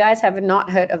 If you guys have not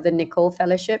heard of the Nicole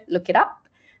Fellowship, look it up.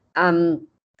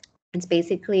 It's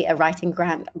basically a writing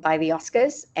grant by the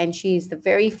Oscars, and she's the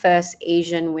very first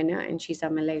Asian winner, and she's a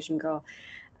Malaysian girl.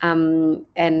 And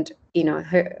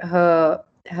her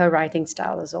writing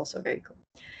style is also very cool.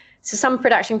 So some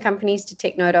production companies to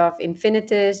take note of: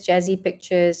 Infinitus, Jazzy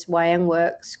Pictures, Wayang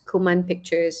Works, Kuman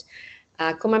Pictures,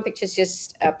 Kumon Pictures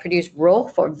just produced Roh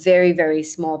for a very, very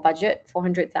small budget,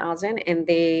 400,000, and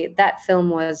that film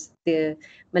was the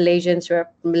Malaysia's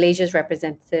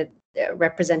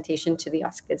representation to the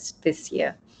Oscars this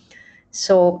year.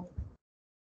 So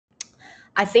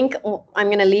I think I'm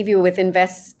going to leave you with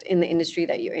invest in the industry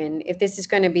that you're in. If this is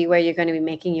going to be where you're going to be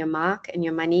making your mark and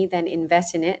your money, then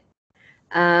invest in it.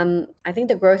 I think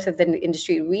the growth of the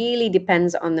industry really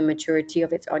depends on the maturity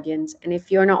of its audience. And if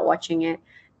you're not watching it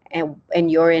and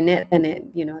you're in it,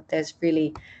 then there's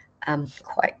really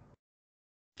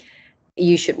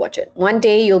you should watch it. One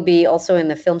day you'll be also in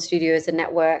the film studios and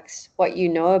networks. What you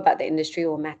know about the industry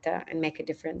will matter and make a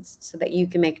difference, so that you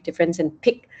can make a difference and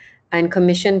pick and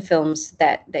commission films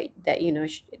that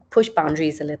push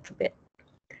boundaries a little bit.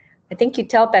 I think you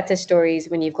tell better stories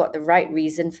when you've got the right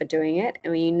reason for doing it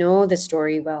and when you know the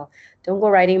story well. Don't go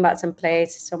writing about some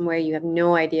place somewhere you have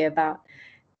no idea about.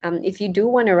 If you do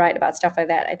want to write about stuff like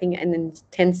that, I think an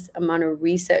intense amount of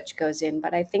research goes in,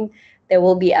 but I think there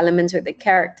will be elements with the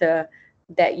character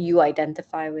that you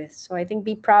identify with. So I think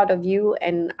be proud of you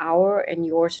and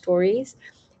your stories,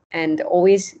 and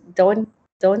always don't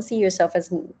see yourself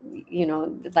as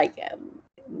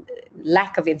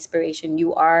lack of inspiration.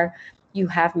 You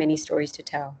have many stories to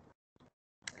tell.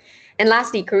 And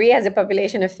lastly, Korea has a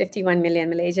population of 51 million,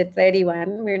 Malaysia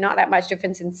 31. We're not that much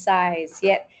difference in size,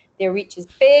 yet their reach is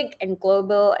big and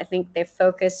global. I think their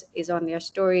focus is on their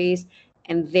stories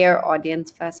and their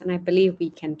audience first, and I believe we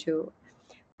can too.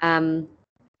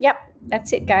 Yep,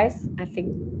 that's it, guys. I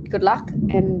think good luck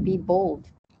and be bold.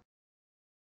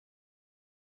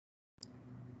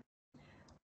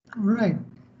 All right.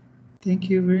 Thank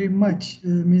you very much,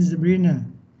 Ms. Zabrina.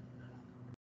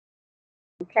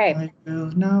 Okay. I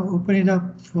will now open it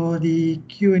up for the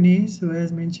Q&A. So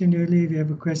as mentioned earlier, if you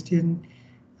have a question,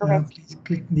 please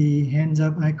click the hands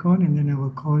up icon and then I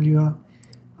will call you up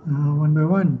one by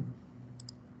one.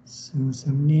 So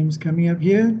some names coming up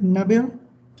here. Nabil, do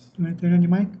you want to turn on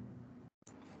your mic?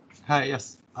 Hi,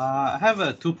 yes. I have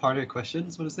a two-parter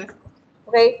question, so to say.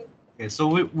 Okay. Okay,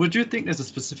 so would you think there's a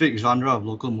specific genre of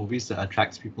local movies that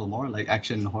attracts people more, like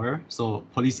action and horror? So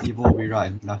Police Evo, Wira,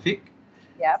 and Nafik?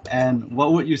 Yeah. And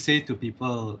what would you say to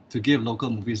people to give local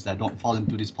movies that don't fall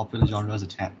into these popular genres a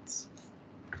chance?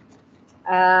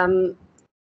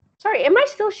 Sorry, am I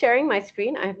still sharing my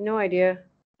screen? I have no idea.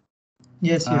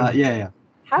 Yes, you are. Yeah.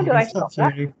 How do I stop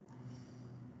that?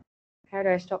 How do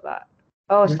I stop that?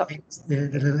 Oh, the stop. X, the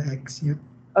little X, yeah.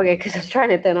 Okay, because I was trying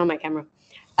to turn on my camera.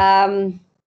 I'm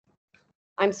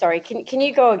sorry. Can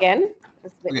you go again?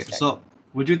 Okay, so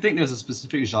would you think there's a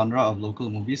specific genre of local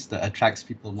movies that attracts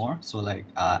people more? So like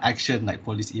action, like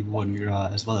Police Evo and Mira,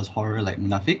 as well as horror, like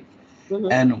Munafik.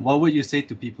 Mm-hmm. And what would you say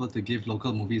to people to give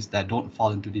local movies that don't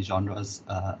fall into these genres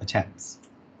a chance?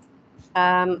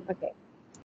 Okay.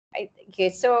 Okay,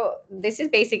 so this is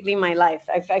basically my life.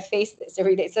 I face this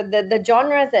every day. So the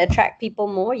genres that attract people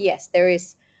more, yes, there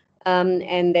is.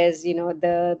 And there's,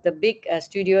 the big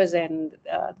studios and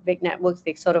big networks,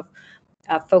 they sort of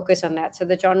focus on that. So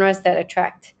the genres that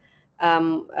attract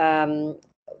animation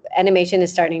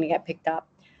is starting to get picked up.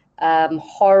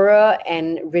 Horror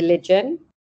and religion.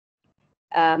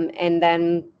 And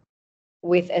then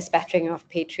with a spattering of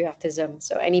patriotism.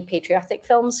 So any patriotic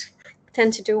films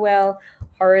tend to do well.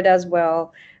 Horror does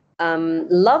well.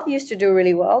 Love used to do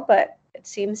really well, but it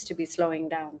seems to be slowing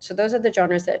down. So those are the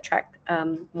genres that attract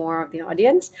more of the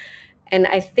audience. And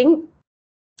I think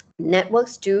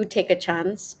networks do take a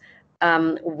chance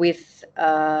with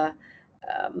the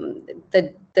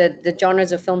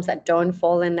genres of films that don't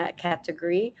fall in that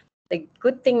category. The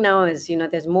good thing now is,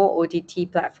 there's more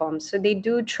OTT platforms. So they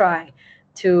do try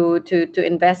to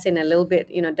invest in a little bit,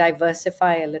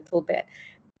 diversify a little bit.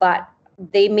 But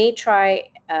they may try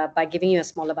by giving you a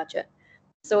smaller budget.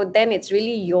 So then it's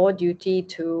really your duty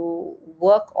to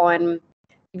work on,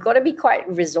 you've got to be quite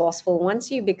resourceful.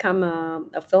 Once you become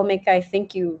a filmmaker, I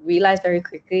think you realize very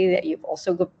quickly that you've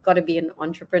also got to be an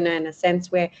entrepreneur in a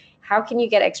sense where how can you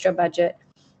get extra budget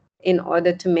in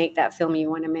order to make that film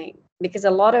you want to make? Because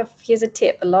here's a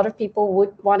tip, a lot of people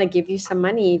would want to give you some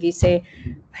money if you say,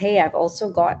 hey, I've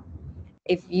also got,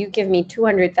 if you give me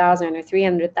 200,000 or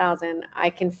 300,000,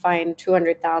 I can find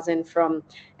 200,000 from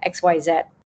XYZ.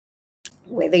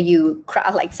 Whether you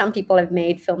like some people have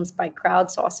made films by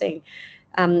crowdfunding.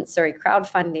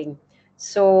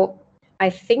 So I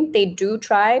think they do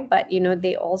try, but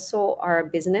they also are a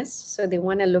business, so they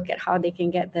want to look at how they can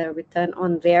get the return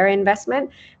on their investment.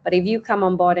 But if you come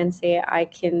on board and say, I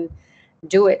can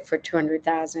do it for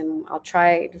 200,000, I'll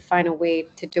try to find a way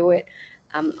to do it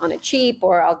on a cheap,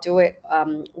 or I'll do it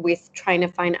with trying to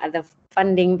find other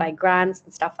funding by grants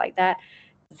and stuff like that,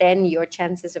 then your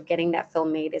chances of getting that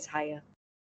film made is higher.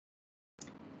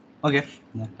 Okay,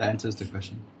 yeah, that answers the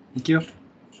question. Thank you.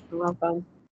 You're welcome.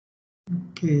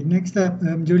 Okay, next up,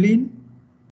 Jolene.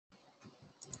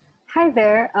 Hi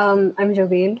there, I'm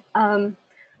Jolene.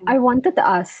 I wanted to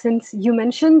ask, since you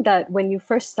mentioned that when you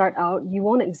first start out, you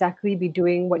won't exactly be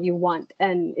doing what you want,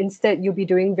 and instead you'll be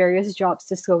doing various jobs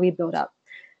to slowly build up.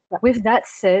 With that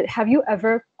said, have you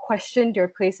ever questioned your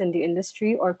place in the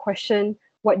industry or questioned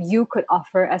what you could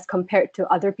offer as compared to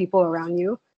other people around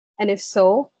you? And if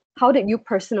so, how did you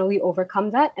personally overcome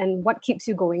that, and what keeps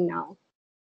you going now?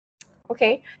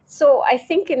 Okay, so I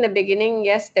think in the beginning,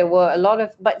 yes, there were a lot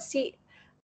of, but see,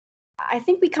 I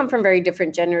think we come from very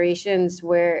different generations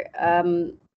where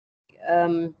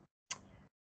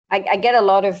I get a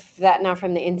lot of that now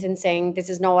from the intern saying, this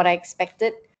is not what I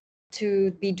expected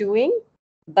to be doing.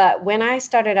 But when I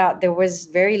started out, there was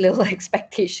very little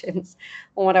expectations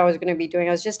on what I was going to be doing.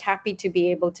 I was just happy to be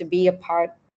able to be a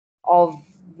part of,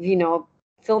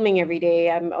 filming every day.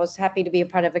 I was happy to be a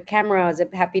part of a camera. I was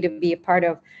happy to be a part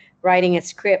of writing a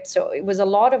script. So it was a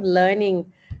lot of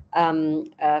learning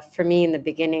for me in the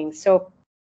beginning. So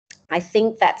I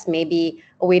think that's maybe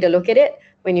a way to look at it.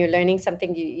 When you're learning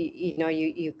something,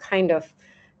 you kind of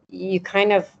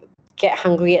get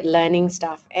hungry at learning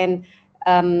stuff. And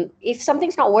if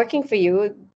something's not working for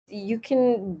you, you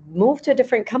can move to a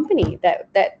different company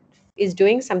that is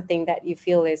doing something that you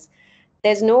feel is.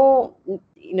 There's no,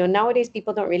 nowadays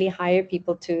people don't really hire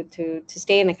people to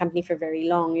stay in the company for very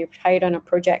long. You're hired on a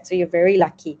project, so you're very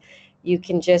lucky. You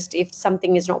can just, if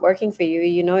something is not working for you,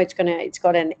 it's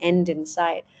got an end in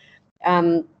sight.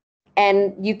 And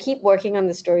you keep working on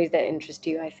the stories that interest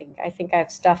you. I think I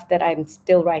have stuff that I'm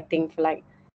still writing for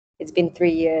it's been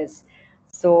 3 years.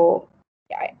 So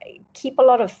I keep a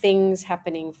lot of things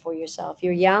happening for yourself.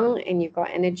 You're young and you've got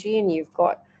energy and you've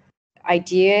got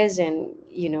ideas and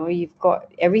you've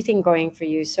got everything going for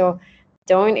you. So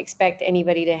don't expect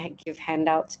anybody to give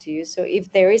handouts to you. So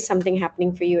if there is something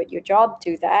happening for you at your job,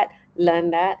 do that,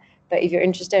 learn that. But if you're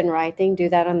interested in writing, do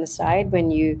that on the side when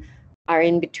you are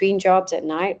in between jobs at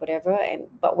night, whatever.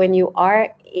 But when you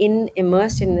are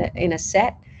immersed in a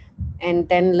set, and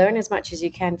then learn as much as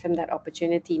you can from that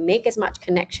opportunity, make as much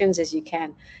connections as you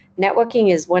can.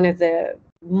 Networking is one of the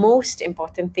most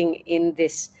important thing in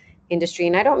this industry.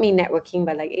 And I don't mean networking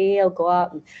by I'll go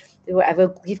out and do whatever,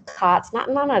 give cards, none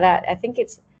of that. I think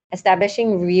it's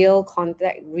establishing real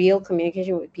contact, real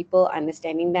communication with people,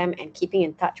 understanding them and keeping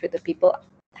in touch with the people.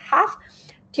 I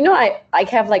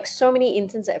have so many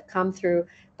interns that have come through,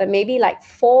 but maybe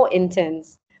 4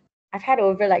 interns. I've had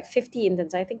over 50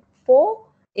 interns. I think 4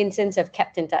 interns have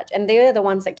kept in touch, and they're the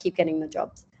ones that keep getting the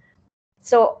jobs.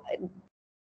 So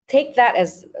take that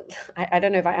as, I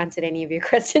don't know if I answered any of your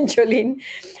questions, Jolene,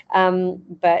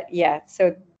 but yeah,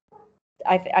 so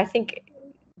I think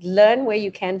learn where you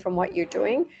can from what you're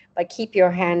doing, but keep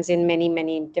your hands in many,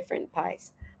 many different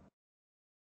pies.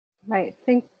 Right.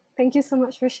 Thank you so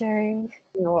much for sharing.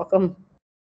 You're welcome.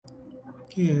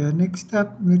 Okay, next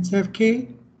up, let's have Kay.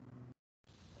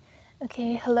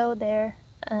 Okay, hello there,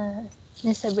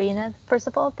 Ms. Zabrina. First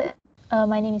of all,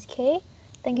 my name is Kay.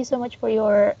 Thank you so much for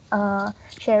your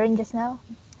sharing just now.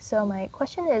 So my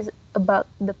question is about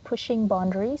the pushing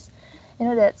boundaries. You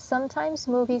know that sometimes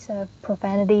movies have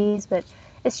profanities, but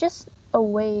it's just a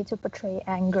way to portray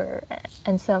anger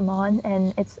and so on,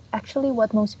 and it's actually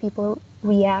what most people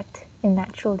react in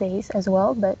natural days as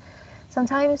well. But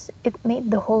sometimes it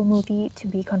made the whole movie to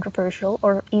be controversial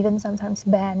or even sometimes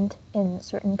banned in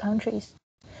certain countries.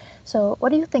 So what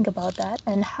do you think about that,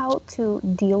 and how to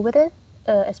deal with it,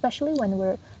 especially when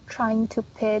we're trying to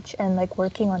pitch and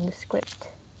working on the script?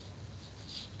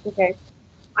 Okay.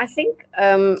 I think,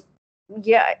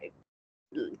 yeah,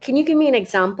 can you give me an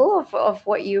example of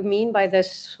what you mean by the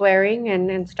swearing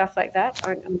and stuff like that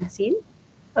on the scene?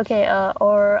 Okay,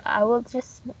 or I will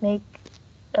just make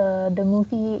the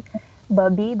movie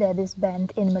Babi that is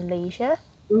banned in Malaysia.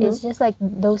 Mm-hmm. It's just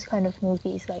those kind of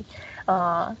movies.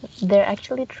 They're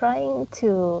actually trying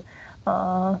to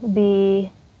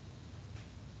be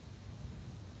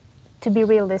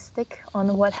realistic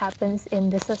on what happens in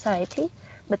the society,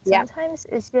 but sometimes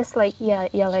it's just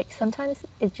sometimes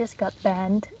it just got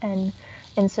banned and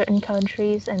in certain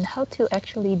countries, and how to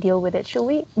actually deal with it. Should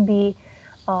we be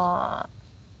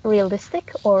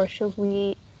realistic, or should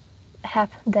we have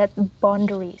that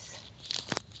boundaries?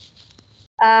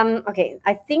 Okay,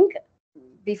 I think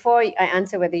before I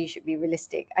answer whether you should be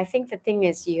realistic, I think the thing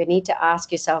is you need to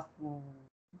ask yourself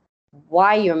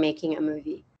why you're making a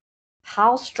movie.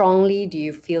 How strongly do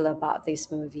you feel about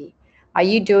this movie? Are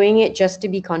you doing it just to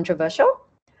be controversial?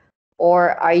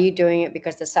 Or are you doing it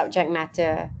because the subject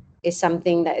matter is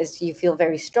something that is you feel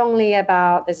very strongly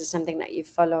about, this is something that you've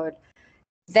followed,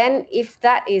 then if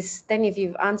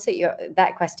you've answered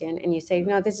that question and you say,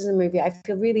 no, this is a movie I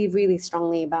feel really, really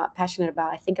strongly about, passionate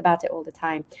about, I think about it all the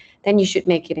time, then you should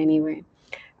make it anyway.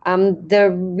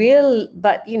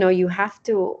 But you have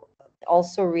to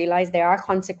also realize there are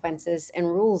consequences and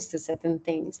rules to certain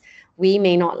things. We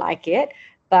may not like it,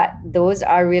 but those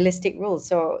are realistic rules.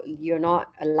 So you're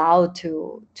not allowed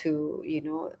to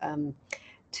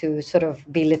sort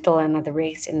of belittle another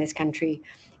race in this country.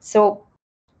 So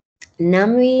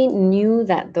Namri knew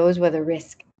that those were the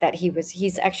risks that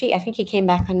he's actually, I think he came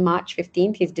back on March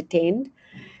 15th, he's detained.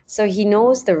 So he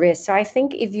knows the risk. So I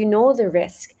think if you know the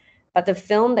risk, but the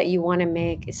film that you want to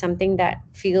make is something that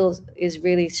is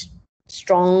really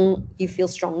strong, you feel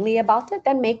strongly about it,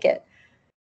 then make it.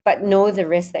 But know the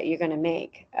risk that you're going to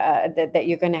make, that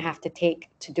you're going to have to take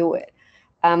to do it.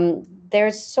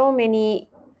 There's so many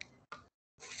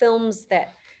films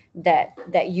that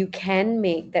you can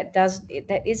make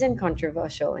that isn't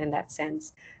controversial in that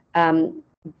sense.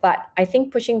 But I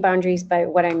think pushing boundaries, by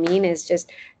what I mean is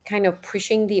just kind of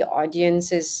pushing the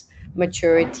audience's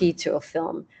maturity to a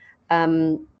film.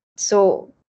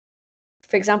 So,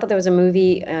 for example, there was a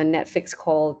movie on Netflix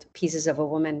called Pieces of a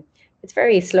Woman. It's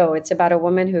very slow. It's about a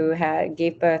woman who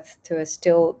gave birth to a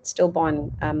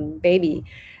stillborn baby,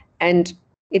 and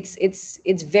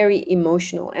it's very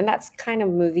emotional, and that's kind of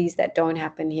movies that don't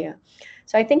happen here.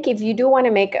 So I think if you do want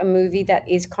to make a movie that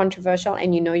is controversial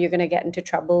and you're going to get into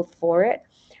trouble for it,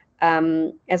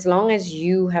 as long as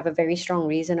you have a very strong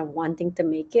reason of wanting to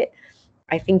make it,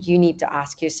 I think you need to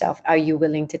ask yourself, are you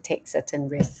willing to take certain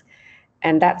risks?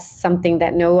 And that's something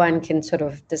that no one can sort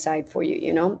of decide for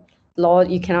you. Law,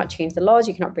 you cannot change the laws,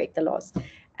 you cannot break the laws.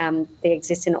 They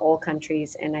exist in all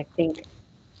countries, and I think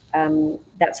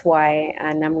that's why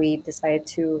Namri decided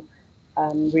to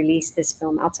release this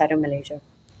film outside of Malaysia.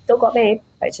 Still got made,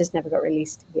 but it just never got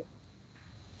released here.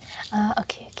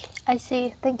 Okay, I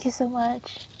see. Thank you so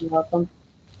much. You're welcome.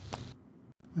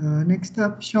 Next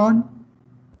up, Sean.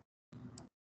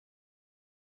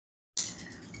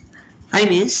 Hi,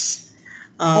 Miss.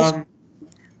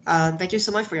 Thank you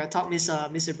so much for your talk, Miss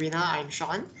Zabrina. I'm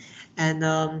Sean, and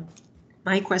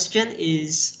my question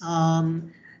is,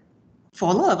 for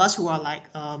a lot of us who are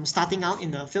starting out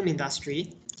in the film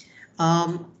industry,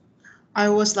 I'm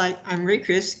very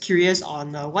curious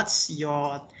on what's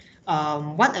your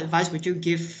what advice would you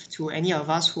give to any of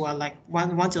us who are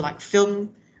want to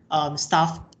film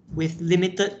stuff with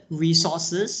limited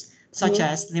resources, such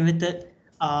as limited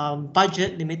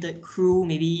budget, limited crew,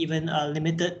 maybe even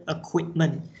limited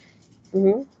equipment.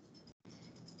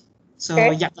 So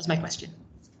Okay. yeah, that's my question.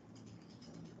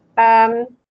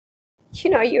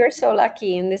 You're so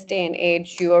lucky in this day and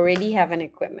age, you already have an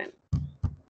equipment.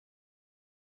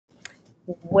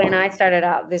 When I started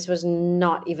out, this was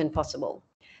not even possible.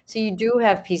 So you do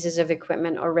have pieces of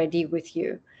equipment already with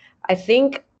you. I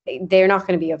think they're not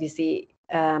going to be obviously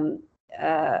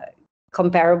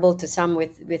comparable to some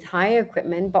with higher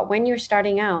equipment, but when you're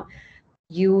starting out,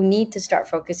 you need to start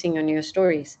focusing on your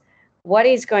stories. What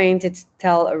is going to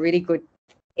tell a really good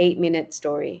 8-minute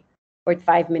story, or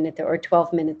 5-minute, or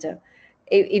 12-minute?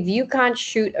 If you can't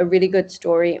shoot a really good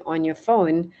story on your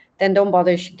phone, then don't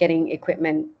bother getting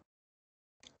equipment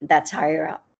that's higher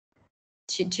up.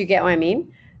 Do you get what I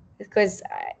mean? Because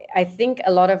I think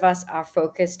a lot of us are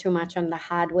focused too much on the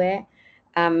hardware.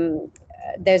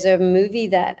 There's a movie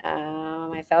that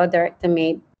my fellow director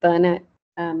made, Bernard,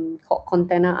 called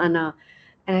Container Anna,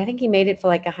 and I think he made it for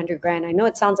like $100,000. I know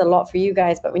it sounds a lot for you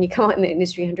guys, but when you come out in the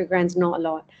industry, $100,000 is not a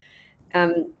lot.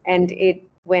 And it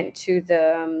went to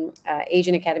the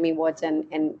Asian Academy Awards, and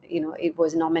it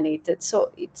was nominated.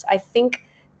 So I think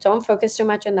don't focus too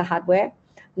much on the hardware.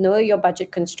 Know your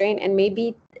budget constraint, and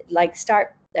maybe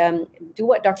start do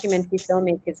what documentary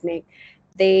filmmakers make.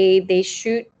 They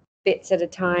shoot bits at a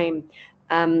time.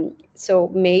 So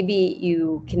maybe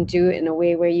you can do it in a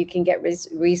way where you can get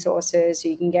resources,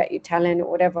 you can get your talent or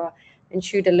whatever, and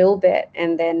shoot a little bit,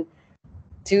 and then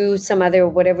do some other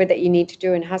whatever that you need to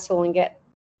do and hustle and get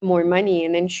more money,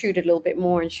 and then shoot a little bit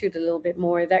more and shoot a little bit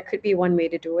more. That could be one way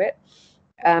to do it.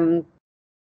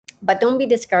 But don't be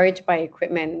discouraged by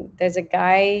equipment. There's a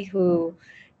guy who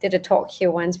did a talk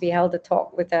here once. We held a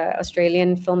talk with an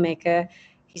Australian filmmaker.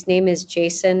 His name is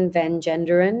Jason Van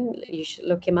Genderen. You should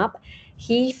look him up.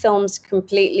 He films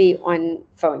completely on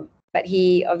phone, but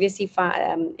he obviously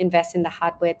invests in the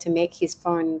hardware to make his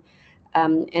phone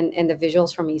and the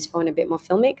visuals from his phone a bit more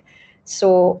filmic.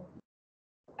 So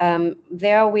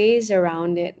there are ways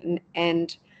around it,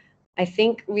 and I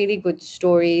think really good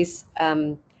stories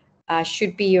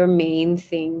should be your main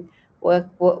thing.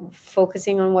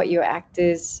 focusing on what your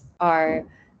actors are,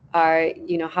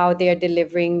 how they're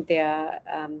delivering their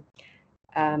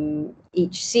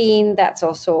each scene. That's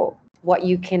also what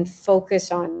you can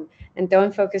focus on, and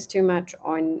don't focus too much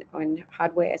on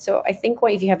hardware. So I think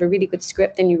if you have a really good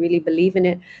script and you really believe in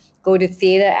it, go to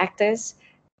theater actors.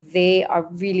 They are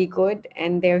really good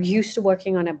and they're used to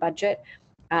working on a budget.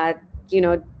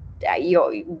 Whatever's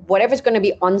going to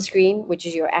be on screen, which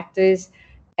is your actors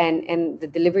and the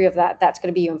delivery of that's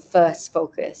going to be your first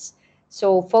focus.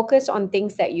 So focus on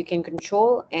things that you can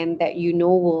control and that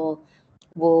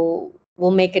will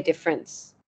make a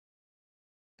difference.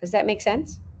 Does that make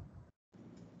sense?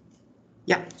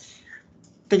 Yeah.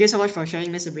 Thank you so much for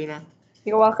sharing, Miss Zabrina.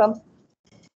 You're welcome.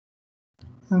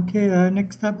 Okay,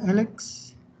 next up, Alex.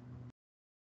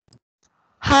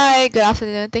 Hi, good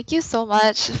afternoon. Thank you so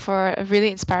much for a really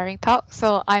inspiring talk.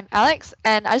 So I'm Alex,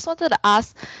 and I just wanted to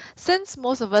ask, since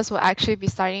most of us will actually be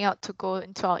starting out to go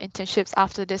into our internships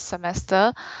after this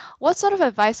semester, what sort of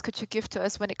advice could you give to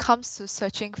us when it comes to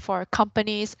searching for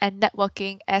companies and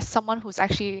networking as someone who's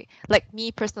actually, like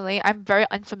me personally, I'm very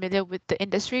unfamiliar with the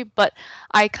industry, but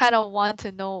I kind of want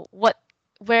to know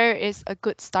where is a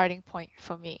good starting point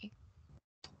for me?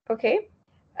 Okay.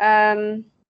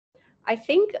 I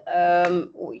think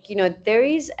there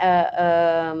is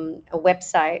a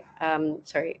website,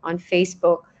 on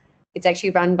Facebook. It's actually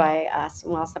run by us.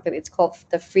 It's called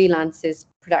the Freelancers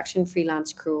Production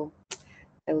Freelance Crew.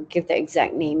 I will give the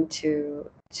exact name to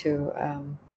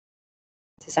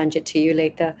Sanjit to you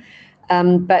later.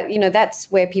 But that's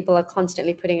where people are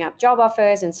constantly putting up job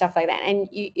offers and stuff like that, and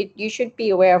you should be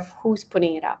aware of who's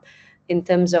putting it up in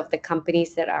terms of the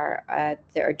companies that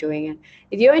are doing it.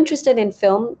 If you're interested in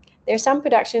film, there's some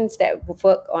productions that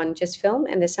work on just film,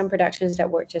 and there's some productions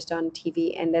that work just on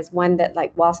TV, and there's one that,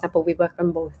 like Wildsnapper, we work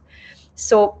on both.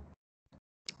 So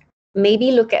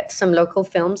maybe look at some local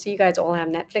films. So you guys all have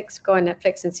Netflix. Go on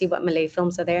Netflix and see what Malay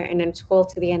films are there, and then scroll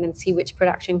to the end and see which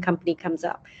production company comes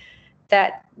up.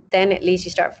 That then at least you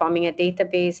start forming a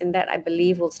database, and that I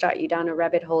believe will start you down a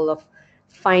rabbit hole of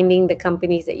finding the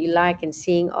companies that you like and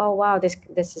seeing, oh wow, this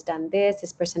has done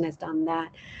this person has done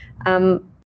that.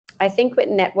 I think with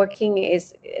networking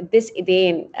is this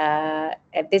day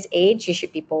at this age you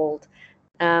should be bold.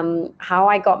 How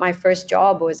I got my first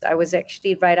job was I was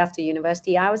actually right after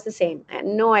university. I was the same. I had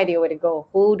no idea where to go.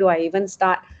 Who do I even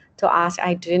start to ask?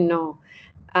 I didn't know.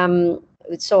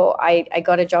 So I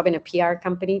got a job in a PR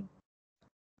company,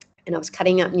 and I was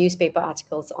cutting up newspaper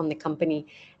articles on the company.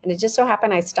 And it just so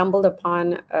happened I stumbled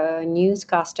upon a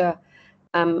newscaster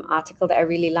article that I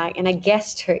really liked, and I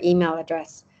guessed her email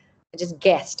address. I just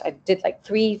guessed. I did like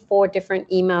 3-4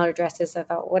 different email addresses. I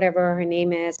thought, whatever her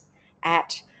name is,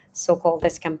 at so-called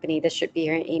this company, this should be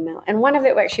her email. And one of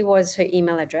it actually was her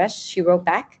email address. She wrote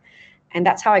back, and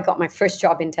that's how I got my first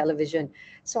job in television.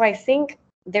 So I think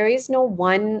there is no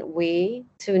one way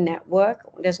to network.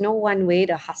 There's no one way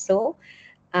to hustle.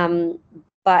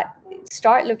 But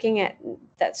start looking at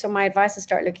that. So my advice is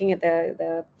start looking at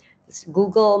the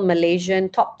Google Malaysian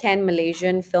top 10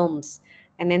 Malaysian films,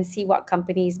 and then see what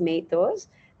companies made those,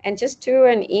 and just do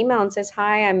an email and says,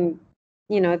 hi, I'm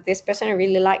this person, I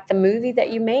really like the movie that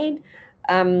you made.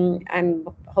 I'm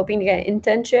hoping to get an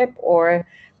internship, or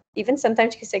even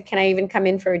sometimes you can say, can I even come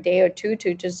in for a day or two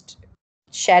to just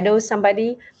shadow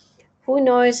somebody? Who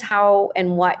knows how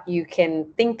and what you can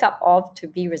think up of to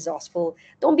be resourceful.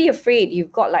 Don't be afraid.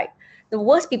 You've got the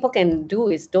worst people can do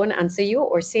is don't answer you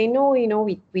or say, no,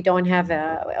 we don't have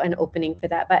an opening for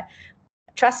that. But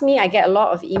trust me, I get a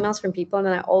lot of emails from people, and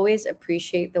I always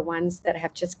appreciate the ones that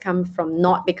have just come from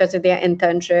not because of their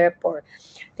internship, or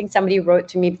I think somebody wrote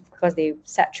to me because they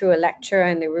sat through a lecture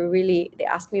and they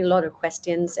asked me a lot of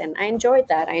questions, and I enjoyed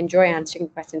that. I enjoy answering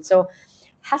questions. So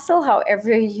hustle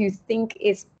however you think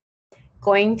is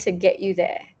going to get you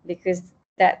there, because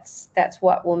that's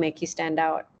what will make you stand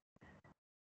out.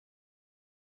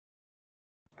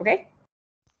 Okay?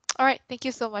 All right, thank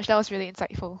you so much. That was really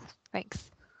insightful. Thanks.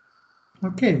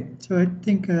 Okay, so I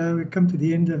think we come to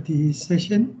the end of the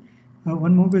session.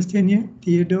 One more question here.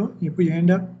 Theodore, you put your hand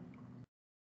up.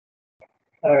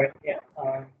 All right, yeah.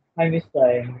 Hi,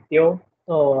 Mr. Theo.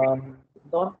 So,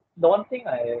 the one thing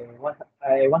I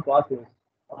want to ask is,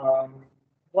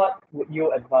 what would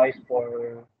you advise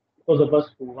for those of us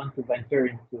who want to venture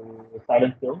into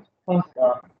silent films? Because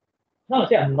not to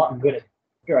say I'm not good at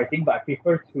writing, but I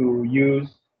prefer to use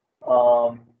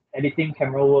editing,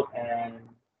 camera work, and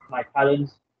my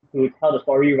talents to tell the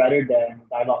story rather than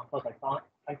dialogue. Because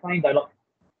I find dialogue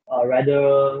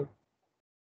rather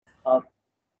I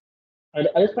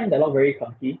just find dialogue very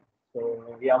clunky.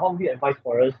 So yeah, what would you advise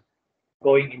for us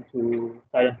going into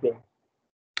silent film?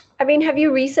 I mean, have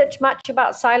you researched much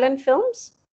about silent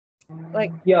films?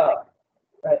 Like, Yeah,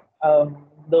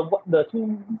 the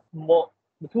two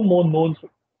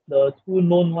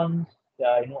known ones that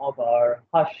I know of are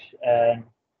Hush and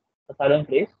A Silent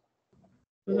Place.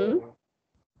 mm-hmm.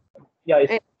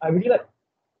 Yeah, I really like.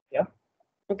 Yeah,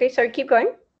 Okay, sorry, keep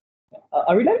going.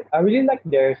 I really like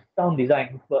their sound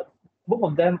design, but both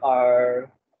of them are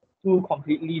two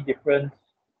completely different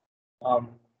um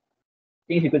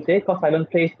things you could say. Because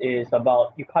Silent Place is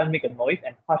about you can't make a noise,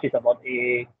 and Hush is about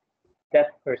a deaf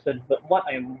person. But what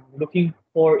I'm looking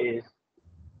for is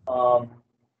um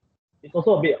it's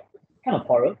also a bit kind of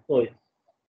horror. So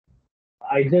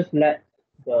I just let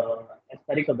the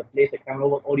aesthetics of the place, the camera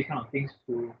work, all these kind of things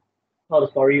to tell the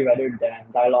story rather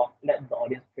than dialogue. Let the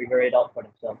audience figure it out for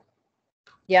themselves.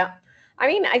 Yeah, I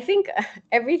mean, I think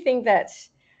everything that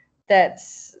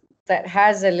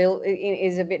has a little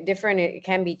is a bit different. It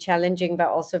can be challenging, but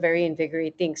also very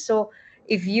invigorating. So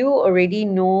if you already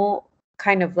know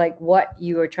kind of like what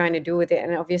you are trying to do with it,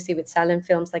 and obviously with silent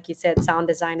films, like you said, sound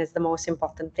design is the most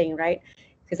important thing, right?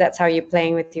 Because that's how you're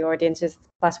playing with your audiences,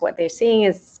 plus what they're seeing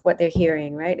is what they're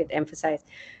hearing, right? It emphasizes.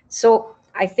 So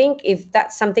I think if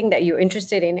that's something that you're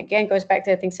interested in, again, goes back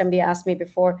to, I think somebody asked me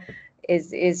before,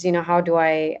 is how do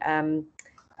I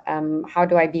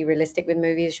be realistic with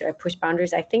movies? Should I push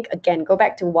boundaries? I think, again, go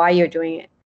back to why you're doing it.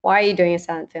 Why are you doing a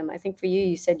silent film? I think for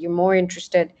you said you're more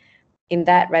interested in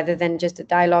that rather than just a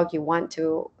dialogue. You want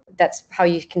to, that's how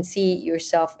you can see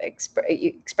yourself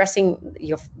expressing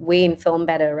your way in film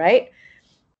better, right?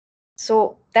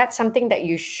 So that's something that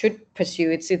you should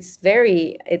pursue. It's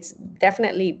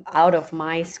definitely out of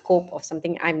my scope of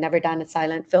something. I've never done a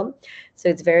silent film, so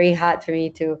it's very hard for me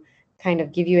to kind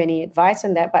of give you any advice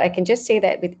on that. But I can just say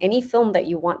that with any film that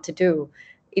you want to do,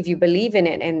 if you believe in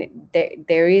it and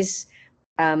there is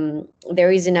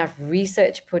enough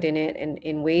research put in it and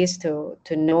in ways to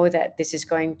know that this is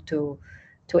going to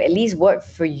at least work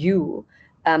for you.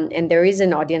 And there is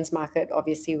an audience market,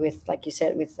 obviously, with, like you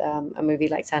said, with a movie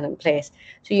like Silent Place.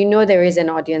 So there is an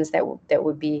audience that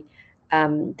would be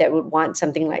that would want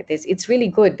something like this. It's really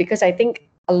good because I think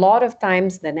a lot of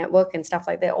times the network and stuff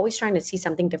like that, always trying to see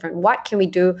something different. What can we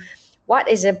do? What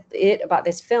is it about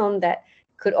this film that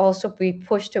could also be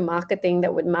pushed to marketing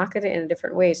that would market it in a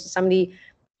different way? So somebody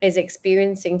is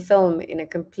experiencing film in a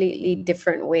completely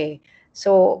different way.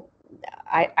 So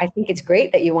I think it's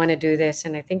great that you want to do this,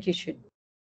 and I think you should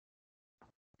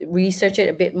research it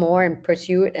a bit more and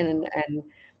pursue it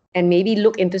and maybe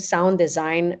look into sound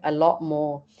design a lot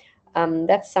more.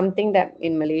 That's something that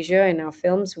in Malaysia, in our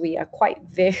films, we're quite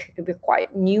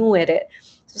new at it.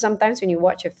 So sometimes when you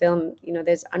watch a film,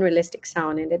 there's unrealistic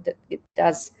sound and it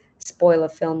does spoil a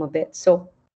film a bit. So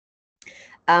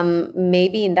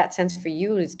maybe in that sense for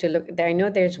you is to look there. I know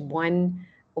there's one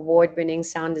award-winning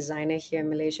sound designer here in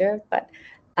Malaysia, but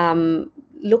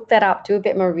look that up, do a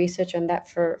bit more research on that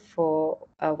for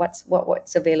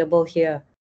what's available here.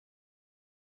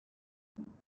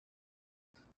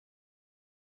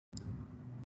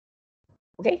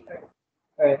 Okay.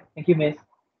 All right. Thank you, Miss.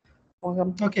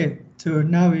 Welcome. Okay, so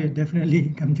now we definitely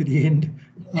come to the end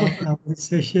of our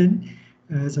session.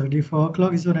 It's already 4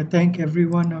 o'clock. I just want to thank every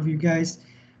one of you guys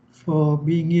for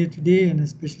being here today, and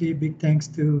especially big thanks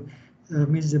to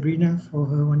Ms. Zabrina for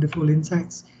her wonderful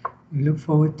insights. We look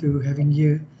forward to having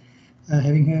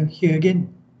her here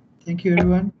again. Thank you,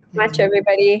 everyone. Thank you much,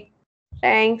 everybody.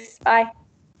 Thanks. Bye.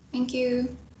 Thank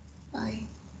you. Bye.